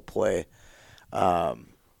smarter to go play.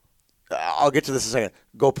 I'll get to this in a second.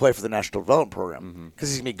 Go play for the National Development Program because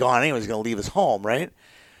he's going to be gone anyway. He's going to leave his home, right?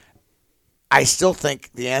 I still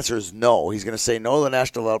think the answer is no. He's going to say no to the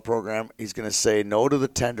National Development Program. He's going to say no to the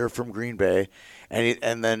tender from Green Bay,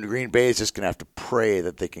 and then Green Bay is just going to have to pray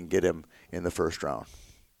that they can get him in the first round.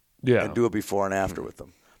 Yeah. And do it before and after with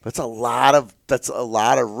them. That's a lot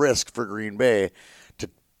of risk for Green Bay to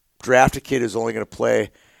draft a kid who's only going to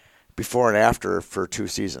play before and after for 2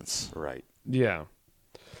 seasons. Right. Yeah.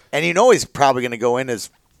 And he's probably going to go in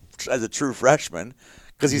as a true freshman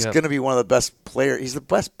because he's going to be one of the best players. He's the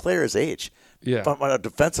best player his age. Yeah. On a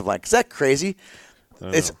defensive line. Is that crazy?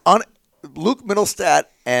 Luke Middlestat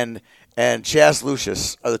and Chaz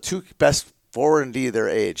Lucius are the 2 best forward and D of their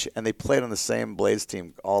age, and they played on the same Blades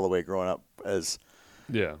team all the way growing up.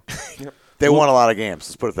 Yeah. They won a lot of games.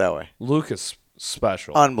 Let's put it that way. Luke is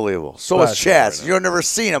special. Unbelievable. So is Special Chaz. right now. You've never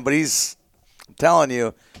seen him, but I'm telling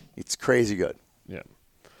you, it's crazy good. Yeah.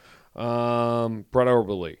 Brett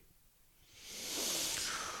Oberle.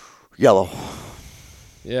 Yellow.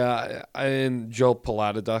 Yeah, and Joe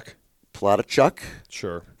Palataduck. Platichuk.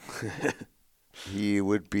 Sure.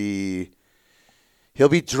 He'll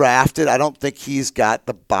be drafted. I don't think he's got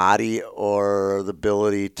the body or the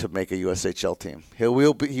ability to make a USHL team. He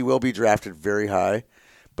will be drafted very high,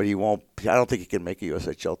 but he won't. I don't think he can make a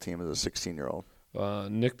USHL team as a 16-year-old.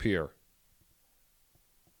 Nick Pierre.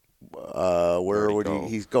 Where would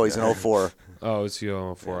he go? He's an 04. Oh, is he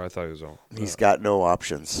 04? I thought he was 0. He's got no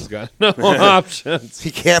options. He's got no options.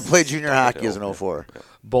 He can't play junior hockey as an 04.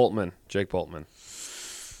 Boltman, Jake Boltman.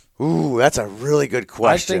 Ooh, that's a really good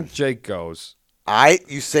question. I think Jake goes.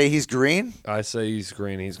 You say he's green? I say he's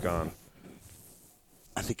green. He's gone.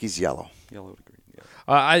 I think he's yellow. Yellow to green. Yeah.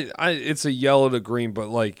 It's a yellow to green, but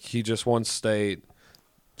like he just won state.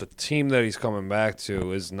 The team that he's coming back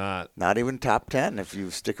to is not even top 10 if you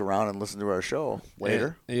stick around and listen to our show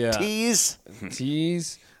later. Yeah. Tease.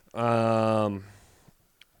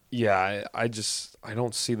 Yeah, I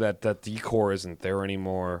don't see that decor isn't there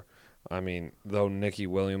anymore. I mean, though Nicky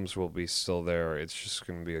Williams will be still there, it's just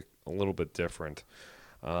going to be a little bit different.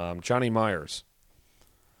 Johnny Myers.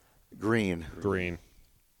 Green.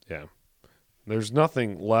 Yeah. There's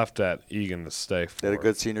nothing left at Egan to stay for. They had a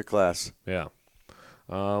good senior class. Yeah.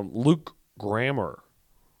 Luke Grammer.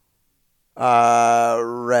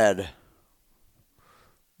 Red.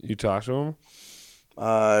 You talked to him?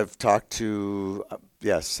 I've talked to,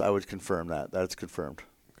 yes, I would confirm that. That's confirmed.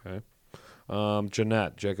 Okay.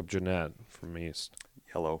 Jacob Jeanette from East.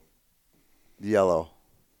 Yellow.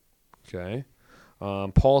 Okay.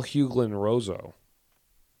 Paul Huglin Rozo.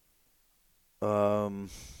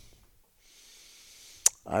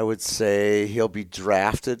 I would say he'll be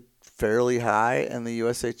drafted fairly high in the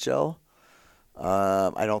USHL.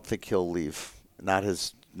 I don't think he'll leave. Not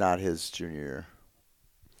his junior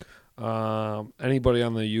year. Anybody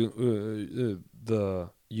on the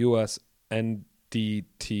US NDTP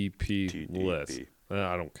list?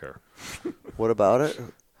 I don't care. What about it?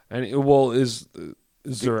 Is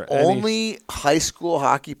there only high school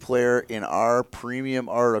hockey player in our premium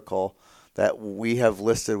article that we have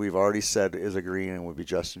listed, we've already said is a green, and would be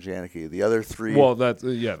Justin Janicki. The other three,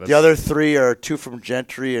 the other three are 2 from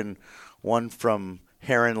Gentry and 1 from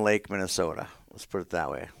Heron Lake, Minnesota. Let's put it that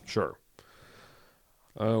way. Sure.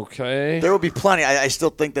 Okay. There will be plenty. I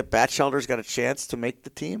still think that Batchelder's got a chance to make the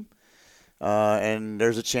team, and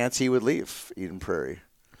there's a chance he would leave Eden Prairie.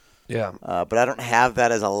 Yeah. But I don't have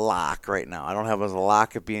that as a lock right now. I don't have it as a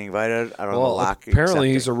lock of being invited. I don't have a lock.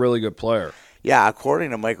 Apparently, he's a really good player. Yeah,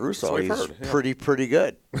 according to Mike Russo, he's pretty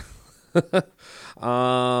good.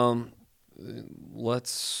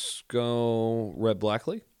 Let's go Red Black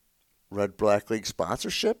League. Red Black League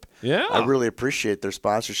sponsorship. Yeah. I really appreciate their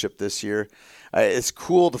sponsorship this year. It's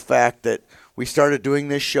cool the fact that we started doing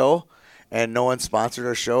this show and no one sponsored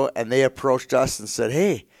our show, and they approached us and said,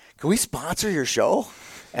 hey, can we sponsor your show?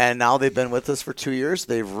 And now they've been with us for 2 years.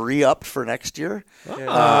 They've re-upped for next year.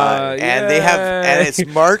 And they have, and it's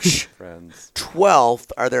March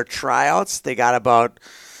 12th are their tryouts. They got about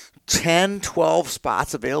 10, 12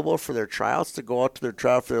 spots available for their tryouts to go out to their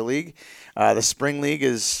tryout for their league. The spring league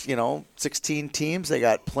is, 16 teams. They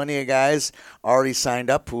got plenty of guys already signed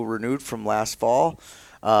up who renewed from last fall.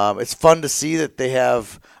 It's fun to see that they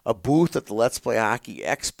have a booth at the Let's Play Hockey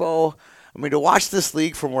Expo. I mean, to watch this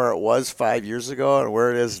league from where it was 5 years ago and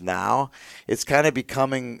where it is now, it's kind of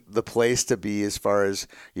becoming the place to be as far as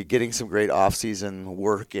you're getting some great off-season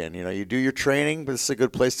work in. You do your training, but it's a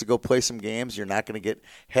good place to go play some games. You're not going to get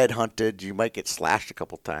headhunted. You might get slashed a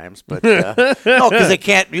couple times, but no, because they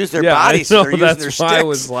can't use their bodies. So they're using their sticks. I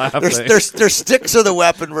was laughing. Their sticks are the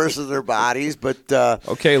weapon versus their bodies. But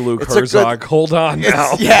okay, Luke Herzog, hold on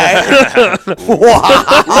now. Yeah.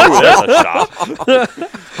 Wow.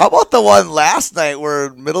 How about the one last night where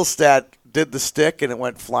Middlestat did the stick and it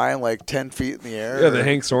went flying like 10 feet in the air? Yeah, the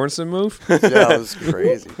Hank Sorensen move? Yeah, it was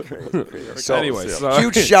crazy. So, anyway,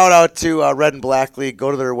 huge shout out to Red and Black League.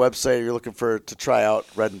 Go to their website if you're looking to try out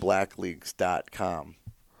redandblackleagues.com.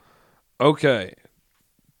 Okay.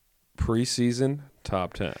 Preseason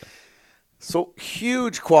top 10. So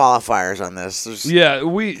huge qualifiers on this.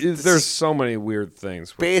 There's so many weird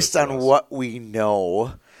things. Based on what we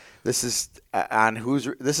know, this is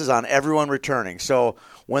on everyone returning. So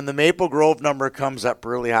when the Maple Grove number comes up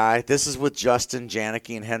really high, this is with Justin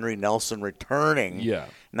Janicki and Henry Nelson returning,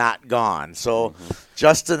 not gone. So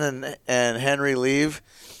Justin and Henry leave,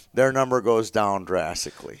 their number goes down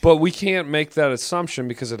drastically. But we can't make that assumption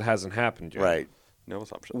because it hasn't happened yet. Right. No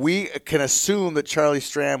assumptions. We can assume that Charlie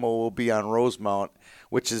Stramel will be on Rosemount,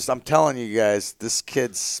 which is, I'm telling you guys, this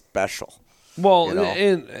kid's special. Well,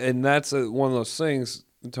 and that's one of those things,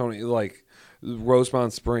 Tony, like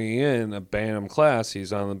Rosemount's bringing in a Bantam class.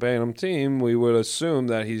 He's on the Bantam team. We would assume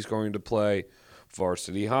that he's going to play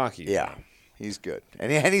varsity hockey. Yeah, he's good.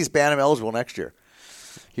 And he's Bantam eligible next year.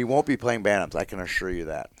 He won't be playing Bantams, I can assure you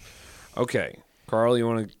that. Okay. Carl, you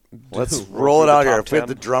want to... Let's roll it out here. If we have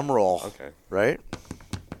the drum roll. Okay. Right?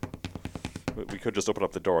 We could just open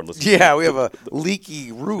up the door and listen. Yeah, we have a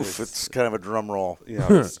leaky roof. It's kind of a drum roll. Yeah,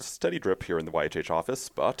 it's a steady drip here in the YHH office,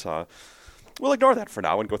 but we'll ignore that for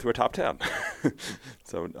now and go through a top 10.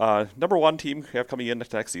 So, number one team we have coming in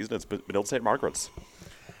next season is Benilde St. Margaret's.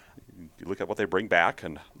 You look at what they bring back,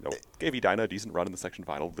 and gave Edina a decent run in the section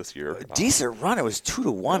final this year. Decent run. It was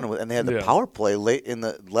 2-1, and they had the power play late in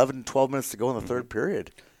the 11, 12 minutes to go in the third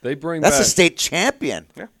period. They bring That's back, a state champion.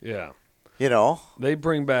 Yeah. You know? They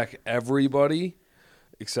bring back everybody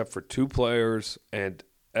except for 2 players, and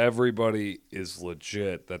everybody is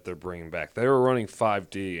legit that they're bringing back. They were running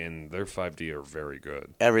 5D, and their 5D are very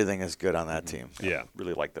good. Everything is good on that team. Yeah.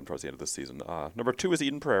 Really like them towards the end of this season. Number 2 is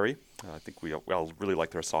Eden Prairie. I think we all really like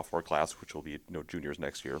their sophomore class, which will be juniors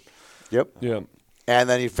next year. Yep. Yeah. And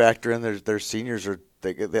then you factor in their seniors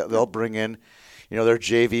they'll bring in, their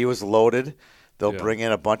JV was loaded. They'll bring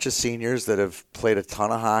in a bunch of seniors that have played a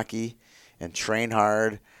ton of hockey and train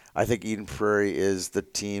hard. I think Eden Prairie is the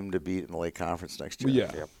team to beat in the Lake Conference next year.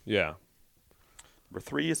 Yeah. Number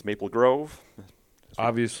 3 is Maple Grove.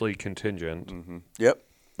 Obviously contingent. Mm-hmm. Yep.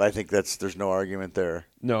 I think there's no argument there.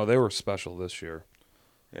 No, they were special this year.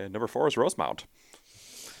 And number 4 is Rosemount.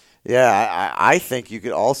 Yeah, I think you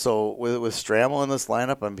could also, with Strammel in this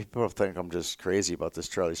lineup, and people think I'm just crazy about this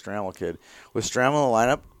Charlie Strammel kid. With Strammel in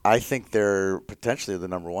the lineup, I think they're potentially the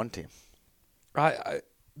number 1 team.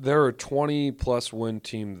 They're a 20-plus win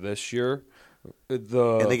team this year. And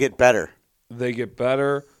they get better. They get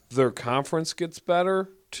better. Their conference gets better,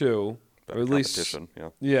 too. Better or at least,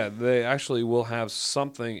 yeah. They actually will have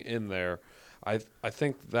something in there. I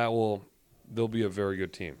think they'll be a very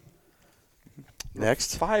good team.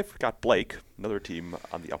 Next. 5 got Blake, another team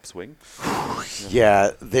on the upswing.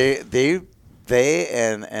 Yeah, they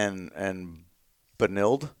and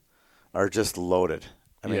Benilde are just loaded.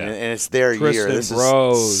 I mean, and it's their year. This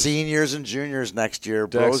is seniors and juniors next year.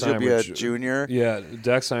 Bros will be a junior. Yeah,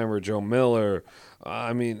 Dexheimer, Joe Miller.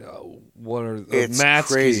 I mean, what are it's Matsky?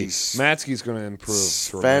 Crazy. Matsky's going to improve.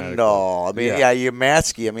 Svendal. I mean, you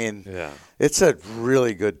Matsky. I mean, it's a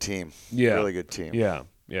really good team. Yeah, really good team. Yeah.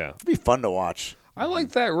 It'd be fun to watch. I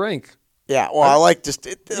like that rank. Yeah, well, I like just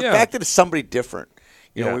the fact that it's somebody different.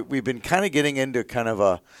 We've been kind of getting into kind of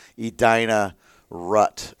a Edina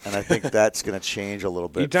rut, and I think that's going to change a little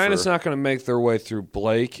bit. Edina's not going to make their way through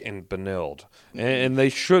Blake and Benilde, and they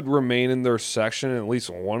should remain in their section, at least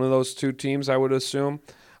one of those 2 teams, I would assume.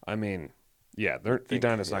 I mean,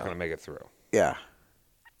 Edina's not going to make it through. Yeah.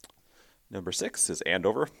 Number 6 is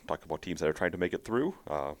Andover. Talk about teams that are trying to make it through.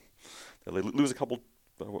 They lose a couple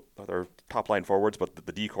their top line forwards, but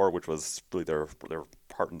the D-core, which was really their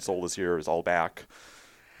heart and soul this year, is all back.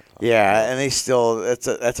 Yeah, and they still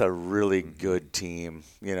that's a really good team.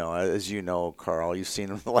 As you know, Carl, you've seen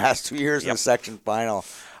them the last 2 years in the section final.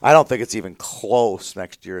 I don't think it's even close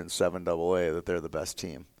next year in 7AA that they're the best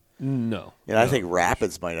team. No. I think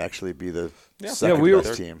Rapids might actually be the second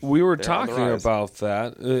best team. We were talking about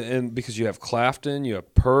that, and because you have Clafton, you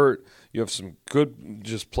have Pert, you have some good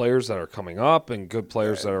just players that are coming up and good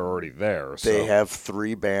players that are already there. So. They have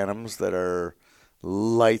 3 Bantams that are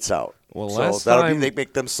lights out. Well, they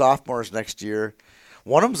make them sophomores next year.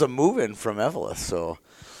 One of them's a move-in from Evelyn, so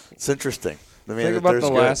it's interesting. I mean, think about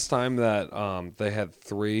the last time that they had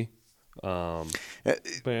 3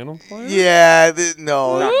 Bantam players? Yeah,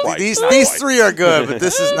 these 3 are good, but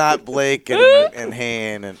this is not Blake and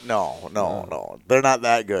Hain. And no, they're not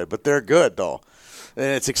that good, but they're good though, and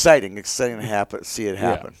it's exciting to see it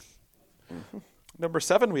happen. Yeah. Mm-hmm. Number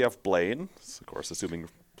 7, we have Blaine. Of course, assuming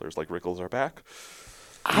players like Rickles are back.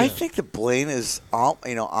 I think that Blaine is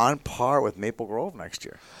on par with Maple Grove next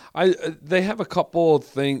year. They have a couple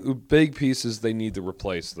of big pieces they need to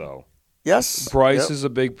replace though. Yes, Bryce is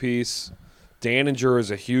a big piece. Daninger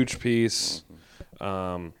is a huge piece.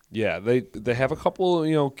 They have a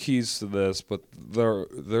couple keys to this, but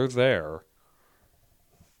they're there.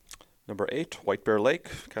 Number 8, White Bear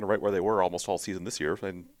Lake, kind of right where they were almost all season this year,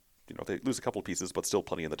 and they lose a couple of pieces, but still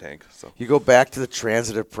plenty in the tank. So you go back to the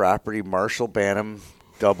transitive property, Marshall Bantam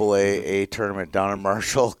AA tournament down in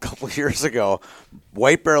Marshall a couple of years ago.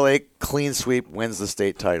 White Bear Lake clean sweep wins the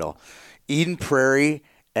state title. Eden Prairie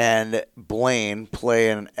and Blaine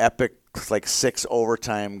play an epic 6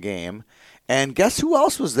 overtime game. And guess who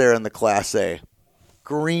else was there in the Class A?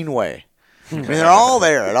 Greenway. I mean, they're all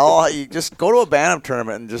there. You just go to a Bantam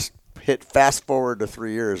tournament and just hit fast forward to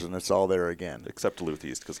 3 years, and it's all there again. Except Duluth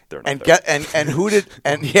East, because they're not there.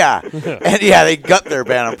 They gut their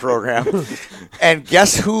Bantam program. And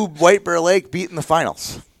guess who White Bear Lake beat in the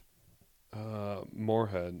finals?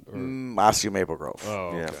 Moorhead. Or, Osseo Maple Grove. oh,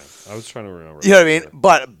 okay. Yeah. I was trying to remember. You know what I mean?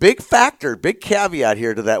 But big factor, big caveat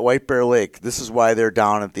here to that White Bear Lake. This is why they're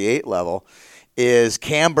down at the 8 level. Is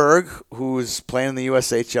Camberg, who's playing in the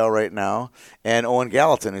USHL right now, and Owen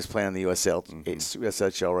Gallatin, who's playing in the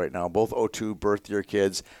USHL right now. Both 02 birth year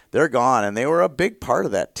kids. They're gone, and they were a big part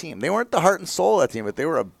of that team. They weren't the heart and soul of that team, but they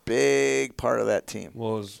were a big part of that team.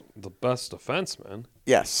 Well, it was the best defenseman.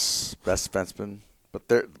 Yes, best defenseman.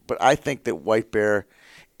 But I think that White Bear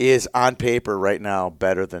is, on paper right now,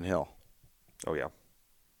 better than Hill. Oh, yeah.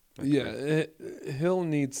 Yeah,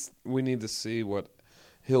 we need to see what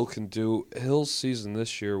Hill can do. Hill's season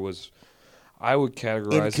this year was, I would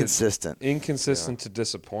categorize inconsistent to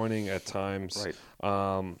disappointing at times.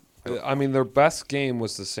 Right. I mean, their best game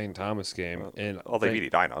was the St. Thomas game, and they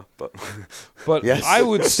beat Edina, but but yes, I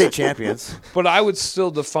would state champions. But I would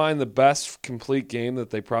still define the best complete game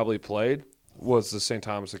that they probably played was the St.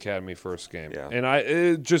 Thomas Academy first game. Yeah. And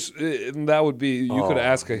that would be, you could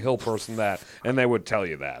ask a Hill person that, and they would tell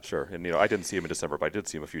you that. Sure. And I didn't see him in December, but I did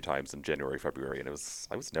see him a few times in January, February, and I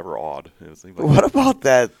was never awed. It was like, What about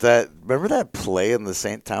that? Remember that play in the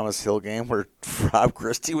St. Thomas Hill game where Rob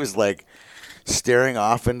Christie was like staring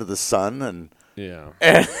off into the sun and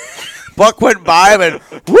Buck went by him and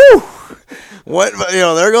woo!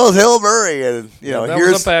 There goes Hill Murray, and that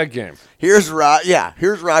here's was a bad game. Here's Rob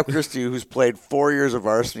Christie, who's played 4 years of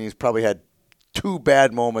varsity. He's probably had 2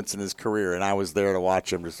 bad moments in his career, and I was there to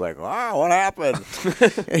watch him, just like, wow, what happened?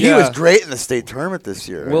 And he was great in the state tournament this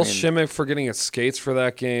year. Will Shimmick for getting his skates for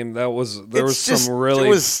that game. That was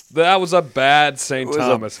a bad St.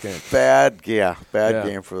 Thomas game. Bad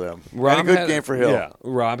game for them. And a good game for Hill. Yeah,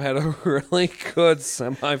 Rob had a really good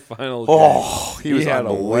semifinal game. Oh, he had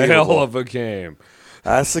a whale of a game.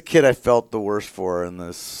 That's the kid I felt the worst for in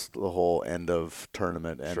the whole end of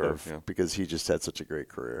tournament, because he just had such a great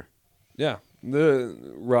career. Yeah.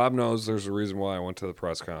 Rob knows there's a reason why I went to the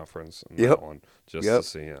press conference in that one, just to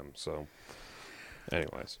see him. So,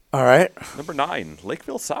 anyways. All right. Number 9,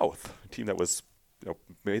 Lakeville South, a team that was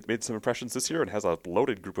made some impressions this year and has a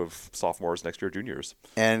loaded group of sophomores, next year juniors.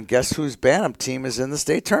 And guess whose Bantam team is in the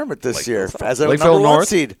state tournament this year as a Lakeville number 1 North?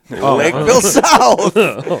 seed? Lakeville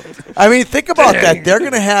South. I mean, think about that. They're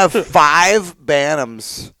going to have 5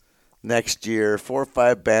 Bantams next year, 4 or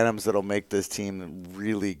 5 Bantams that'll make this team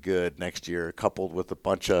really good next year, coupled with a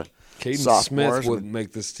bunch of Caden sophomores. Smith would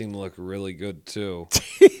make this team look really good, too.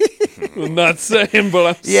 I'm not saying, but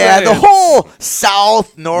I'm saying. Yeah, the whole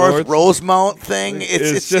North Rosemount thing,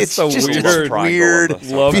 it's just a weird.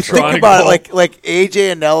 Love if you think about it, like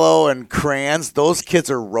AJ Anello and Kranz, those kids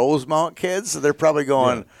are Rosemount kids, so they're probably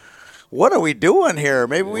going, what are we doing here?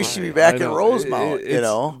 Maybe we should be back in Rosemount,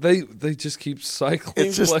 They just keep cycling.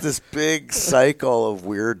 It's just this big cycle of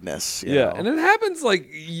weirdness. You know? And it happens like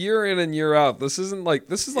year in and year out. This is like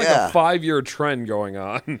a 5-year trend going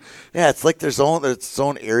on. Yeah, it's like there's its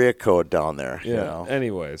own area code down there. Yeah.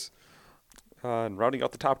 Anyways. And rounding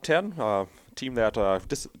out the top 10, team that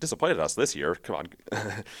disappointed us this year. Come on.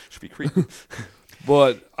 Should be Cretan.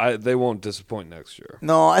 But they won't disappoint next year.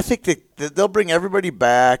 No, I think they'll bring everybody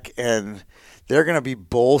back, and they're going to be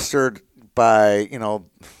bolstered by,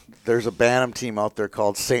 there's a Bantam team out there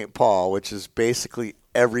called St. Paul, which is basically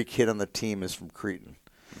every kid on the team is from Cretan.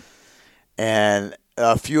 And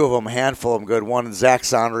a few of them, a handful of them good. One, Zach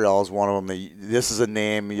Sondriel is one of them. This is a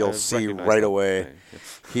name you'll see right away.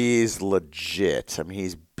 He's legit. I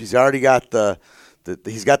mean, he's already got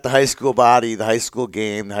he's got the high school body, the high school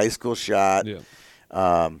game, the high school shot. Yeah.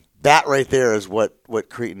 That right there is what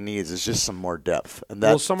Cretan needs, is just some more depth.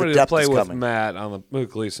 And somebody to play with Matt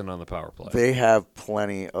Gleason on the power play. They have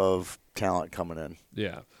plenty of talent coming in.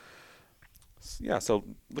 Yeah. Yeah, so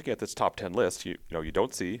looking at this top 10 list, you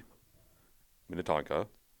don't see Minnetonka,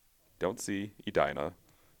 don't see Edina,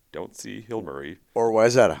 don't see Hill Murray. Or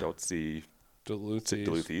Wayzata. Don't see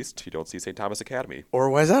Duluth East. You don't see St. Thomas Academy. Or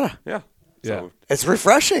Wayzata. Yeah. Yeah. It's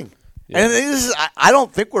refreshing. Yeah. And I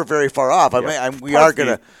don't think we're very far off. I mean, we are going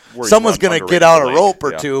to – someone's going to get underrated out a rope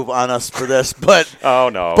or two on us for this. But oh,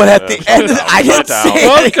 no. But at the end, I didn't say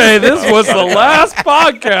anything. Okay, this was the last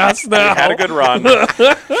podcast now. We had a good run.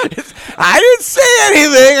 I didn't say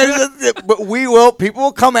anything. But we will – people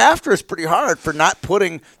will come after us pretty hard for not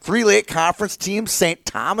putting 3 late conference teams, St.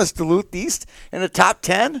 Thomas, Duluth East, in the top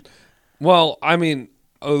 10. Well, I mean –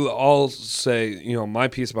 I'll say, my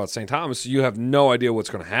piece about St. Thomas, you have no idea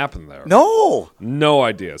what's going to happen there. No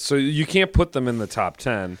idea. So you can't put them in the top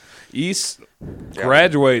 10. East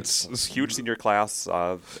graduates. Huge senior class.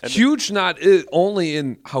 Huge not only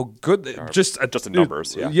in how good, just in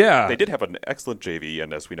numbers. Yeah. Yeah. They did have an excellent JV,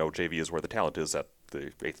 and as we know, JV is where the talent is at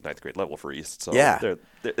the 8th and 9th grade level for East. So Yeah.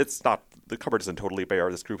 it's not, the cupboard isn't totally bare.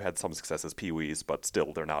 This group had some success as Pee-wees, but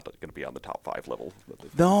still they're not going to be on the top 5 level.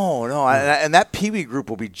 No, and that Pee Wee group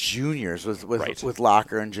will be juniors with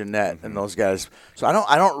Locker and Jeanette and those guys. So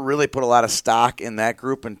I don't really put a lot of stock in that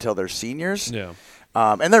group until they're seniors. Yeah.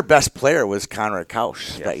 And their best player was Conrad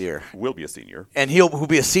Kausch that year. Will be a senior. And he'll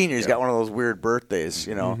be a senior. He's got one of those weird birthdays,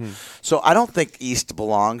 you know. So I don't think East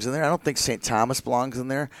belongs in there. I don't think St. Thomas belongs in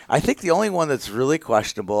there. I think the only one that's really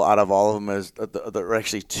questionable out of all of them is,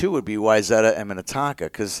 actually two would be Wayzata and Minnetonka,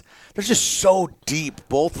 because they're just so deep.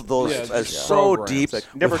 Both of those are so programs. deep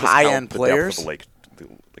Like, never with discount high-end the players. depth of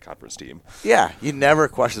the conference team. Yeah, you never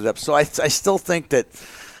question that. So I still think that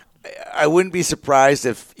I wouldn't be surprised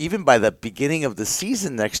if even by the beginning of the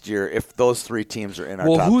season next year, if those 3 teams are in our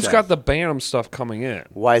top 10. Well, who's got the Bantam stuff coming in?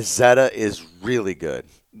 Wayzata is really good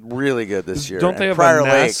this year. Don't they And have Prior a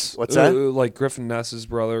Lake, Ness? what's that? Like Griffin Ness's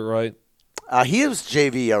brother, right? He was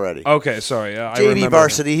JV already. Okay, sorry. I JV remember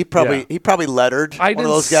varsity. He probably lettered. I One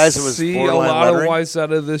of those guys that was see a borderline lot lettering. of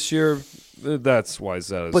Wayzata this year. That's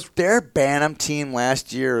Wayzata's. But their Bantam team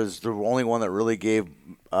last year is the only one that really gave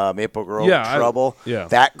Maple Grove trouble.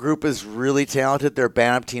 That group is really talented. Their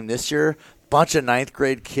Bantam team this year, bunch of 9th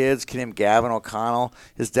grade kids. Kid named Gavin O'Connell.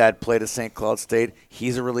 His dad played at St. Cloud State.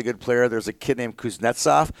 He's a really good player. There's a kid named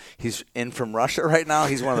Kuznetsov. He's in from Russia right now.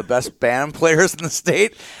 He's one of the best Bantam players in the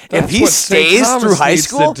state. That's if he what St. stays Thomas through high needs to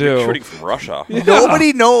school, do. Recruiting from Russia.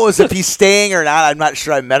 nobody knows if he's staying or not. I'm not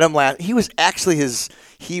sure. I met him last. He was actually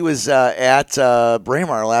He was at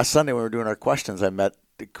Braemar last Sunday when we were doing our questions. I met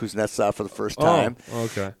Kuznetsov for the first time. Oh,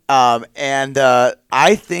 okay. And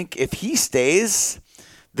I think if he stays,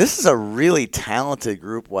 this is a really talented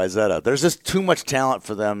group, Wayzata. There's just too much talent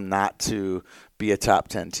for them not to be a top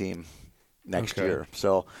 10 team next year.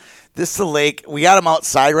 So this is the Lake. We got them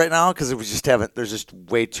outside right now because we just haven't. There's just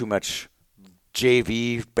way too much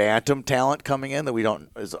JV Bantam talent coming in that we don't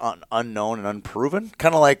is unknown and unproven.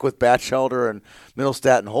 Kind of like with Batchelder and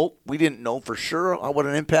Middlestat and Holt, we didn't know for sure what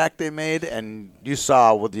an impact they made, and you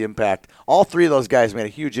saw with the impact. All 3 of those guys made a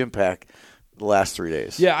huge impact the last 3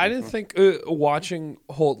 days. Yeah, I didn't think watching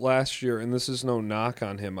Holt last year, and this is no knock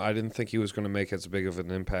on him, I didn't think he was going to make as big of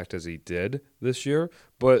an impact as he did this year,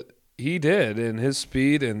 but he did, and his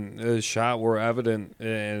speed and his shot were evident,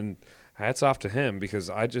 and hats off to him because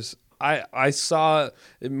I saw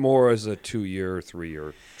it more as a 2-year,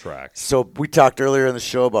 3-year track. So we talked earlier in the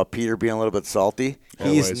show about Peter being a little bit salty.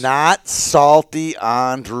 Always. He's not salty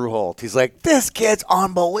on Drew Holt. He's like, this kid's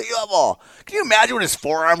unbelievable. Can you imagine what his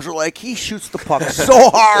forearms are like? He shoots the puck so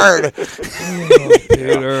hard.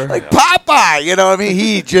 Peter. Like Popeye, you know what I mean?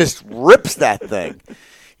 He just rips that thing.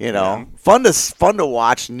 You know, fun to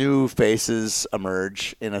watch new faces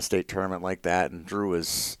emerge in a state tournament like that, and Drew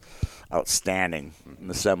is outstanding in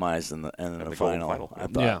the semis and the final. I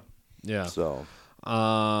thought. Yeah. So,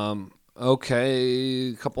 okay,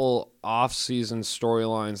 a couple off-season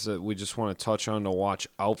storylines that we just want to touch on to watch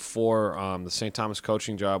out for. The St. Thomas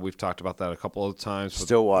coaching job, we've talked about that a couple of times.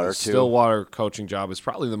 Stillwater the too. Stillwater coaching job is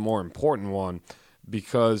probably the more important one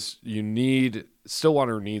because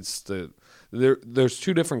Stillwater needs to. There's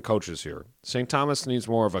 2 different coaches here. St. Thomas needs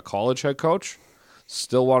more of a college head coach.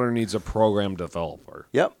 Stillwater needs a program developer.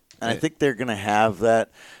 Yep. And I think they're going to have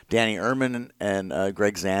that. Danny Ehrman and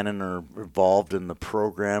Greg Zanin are involved in the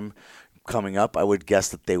program coming up. I would guess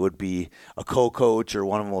that they would be a co-coach or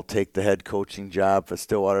one of them will take the head coaching job for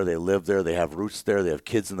Stillwater. They live there. They have roots there. They have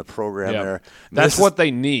kids in the program there. That's what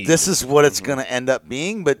they need. This is what it's going to end up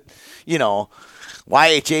being. But, you know,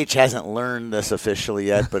 YHH hasn't learned this officially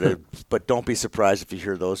yet, but don't be surprised if you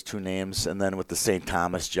hear those 2 names. And then with the St.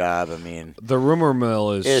 Thomas job, I mean, the rumor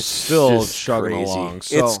mill is still chugging along.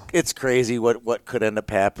 So it's crazy what could end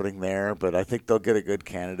up happening there, but I think they'll get a good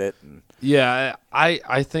candidate. And yeah,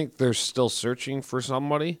 I think they're still searching for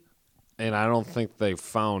somebody, and I don't think they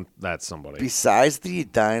found that somebody. Besides the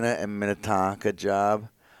Edina and Minnetonka job,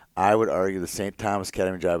 I would argue the St. Thomas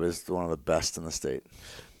Academy job is one of the best in the state.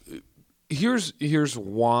 Here's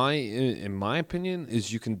why, in my opinion,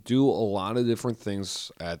 is you can do a lot of different things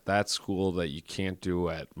at that school that you can't do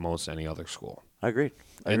at most any other school. I agree.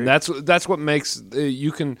 And that's what makes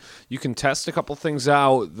you can test a couple things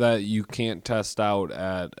out that you can't test out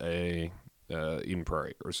at a Eden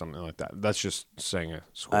Prairie or something like that. That's just saying a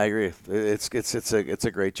school. I agree. It's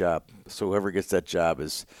a great job. So whoever gets that job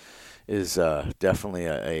is is definitely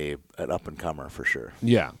an up and comer for sure.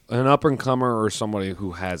 Yeah, an up and comer or somebody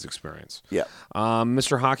who has experience. Yeah.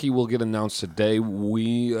 Mr. Hockey will get announced today.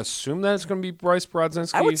 We assume that it's going to be Bryce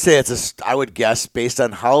Brodzinski. I would say I would guess based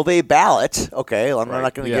on how they ballot. Okay, I'm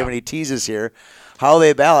not going to give any teases here. How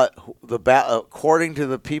they ballot, according to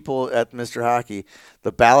the people at Mr. Hockey,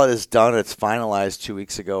 the ballot is done. It's finalized 2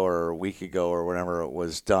 weeks ago or a week ago or whenever it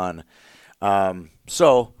was done.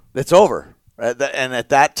 So it's over. And at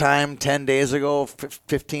that time, 10 days ago,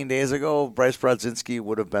 15 days ago, Bryce Brodzinski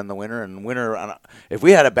would have been the winner. And if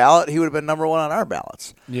we had a ballot, he would have been number one on our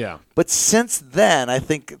ballots. Yeah. But since then, I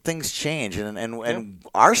think things change. And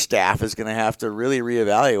our staff is going to have to really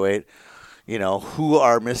reevaluate, who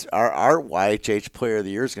our YHH Player of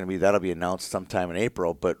the Year is going to be. That'll be announced sometime in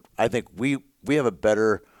April. But I think we have a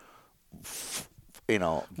better,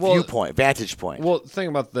 vantage point. Well, think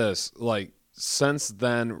about this. Since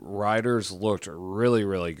then, Riders looked really,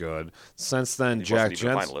 really good. Since then, Jack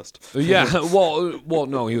Jensen. Yeah, well,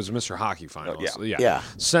 no, he was a Mr. Hockey finalist. Yeah.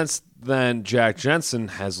 Since then, Jack Jensen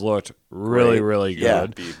has looked really, really good. That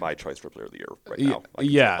would be my choice for Player of the Year right now.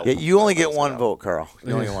 Yeah. You only get one vote, Carl.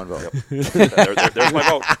 You only get one vote. There's my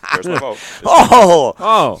vote. There's my vote.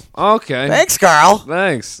 Oh, okay. Thanks, Carl.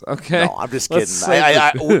 Thanks. Okay. No, I'm just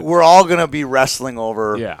kidding. We're all going to be wrestling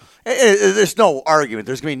over. Yeah. There's no argument.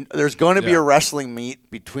 There's going to be a wrestling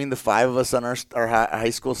meet between the five of us on our high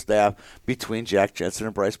school staff between Jack Jensen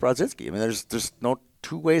and Bryce Brodzinski. I mean, there's no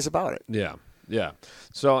two ways about it. Yeah.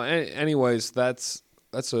 So, anyways, that's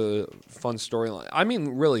a fun storyline. I mean,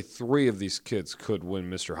 really, 3 of these kids could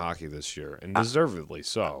win Mr. Hockey this year, and deservedly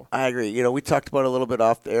so. I agree. We talked about it a little bit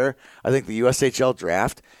off the air. I think the USHL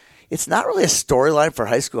draft, it's not really a storyline for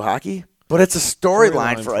high school hockey. But it's a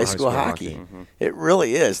storyline for high school hockey. Mm-hmm. It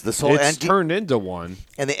really is. It's turned into one.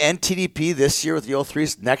 And the NTDP this year with the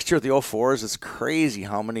 03s, next year with the 04s, it's crazy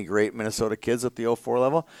how many great Minnesota kids at the 04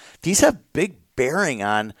 level. These have big bearing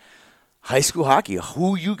on high school hockey,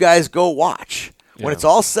 who you guys go watch. Yeah. When it's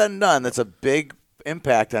all said and done, that's a big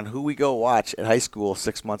impact on who we go watch at high school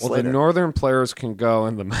 6 months later. Well, the northern players can go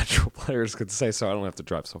and the metro players could say so. I don't have to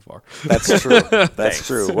drive so far. That's true. That's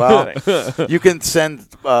true. Well, you can send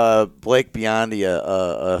Blake Biondi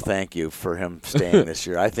a thank you for him staying this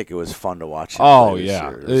year. I think it was fun to watch him play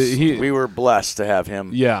this year. We were blessed to have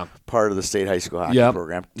him part of the state high school hockey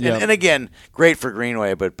program. And again, great for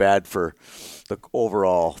Greenway, but bad for the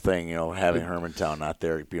overall thing, having Hermantown not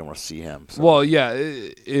there, being able to see him. So. Well, yeah,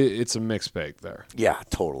 it's a mixed bag there. Yeah,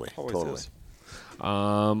 totally.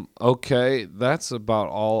 Okay, that's about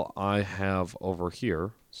all I have over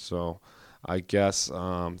here. So I guess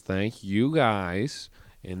thank you guys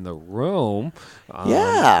in the room.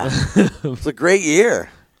 It was a great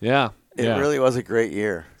year. Yeah. It really was a great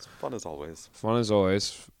year. It's fun as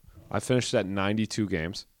always. I finished at 92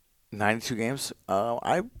 games. 92 games?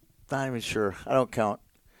 I'm not even sure. I don't count.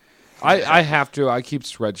 I have to. I keep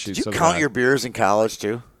spreadsheets. Did you count your beers in college,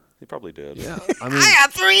 too? He probably did. Yeah. I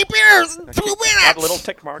had 3 beers in 2 minutes. Got a little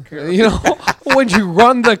tick mark here. When you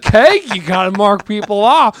run the keg, you got to mark people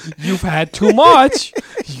off. You've had too much.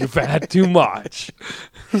 You've had too much.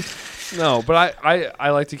 No, but I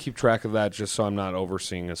like to keep track of that just so I'm not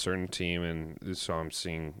overseeing a certain team and so I'm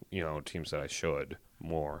seeing, teams that I should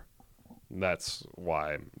more. That's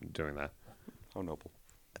why I'm doing that. How noble.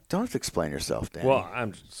 Don't have to explain yourself, Danny. Well,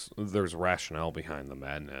 there's rationale behind the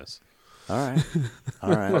madness. All right.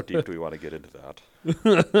 How deep do we want to get into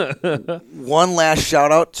that? One last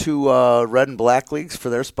shout-out to Red and Black Leagues for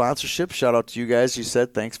their sponsorship. Shout-out to you guys. You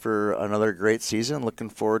said thanks for another great season. Looking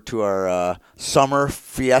forward to our summer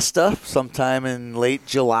fiesta sometime in late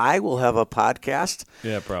July. We'll have a podcast.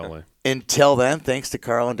 Yeah, probably. Until then, thanks to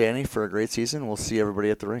Carl and Danny for a great season. We'll see everybody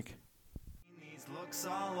at the rink.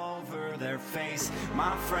 All over their face.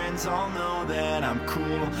 My friends all know that I'm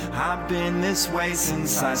cool. I've been this way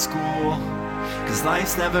since high school. 'Cause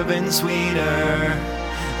life's never been sweeter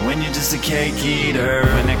when you're just a cake eater.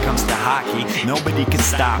 When it comes to hockey, nobody can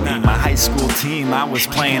stop me. My high school team, I was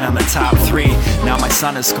playing on the top 3. Now my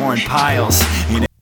son is scoring piles.